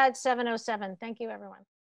adjourned at 7:07. Thank you, everyone.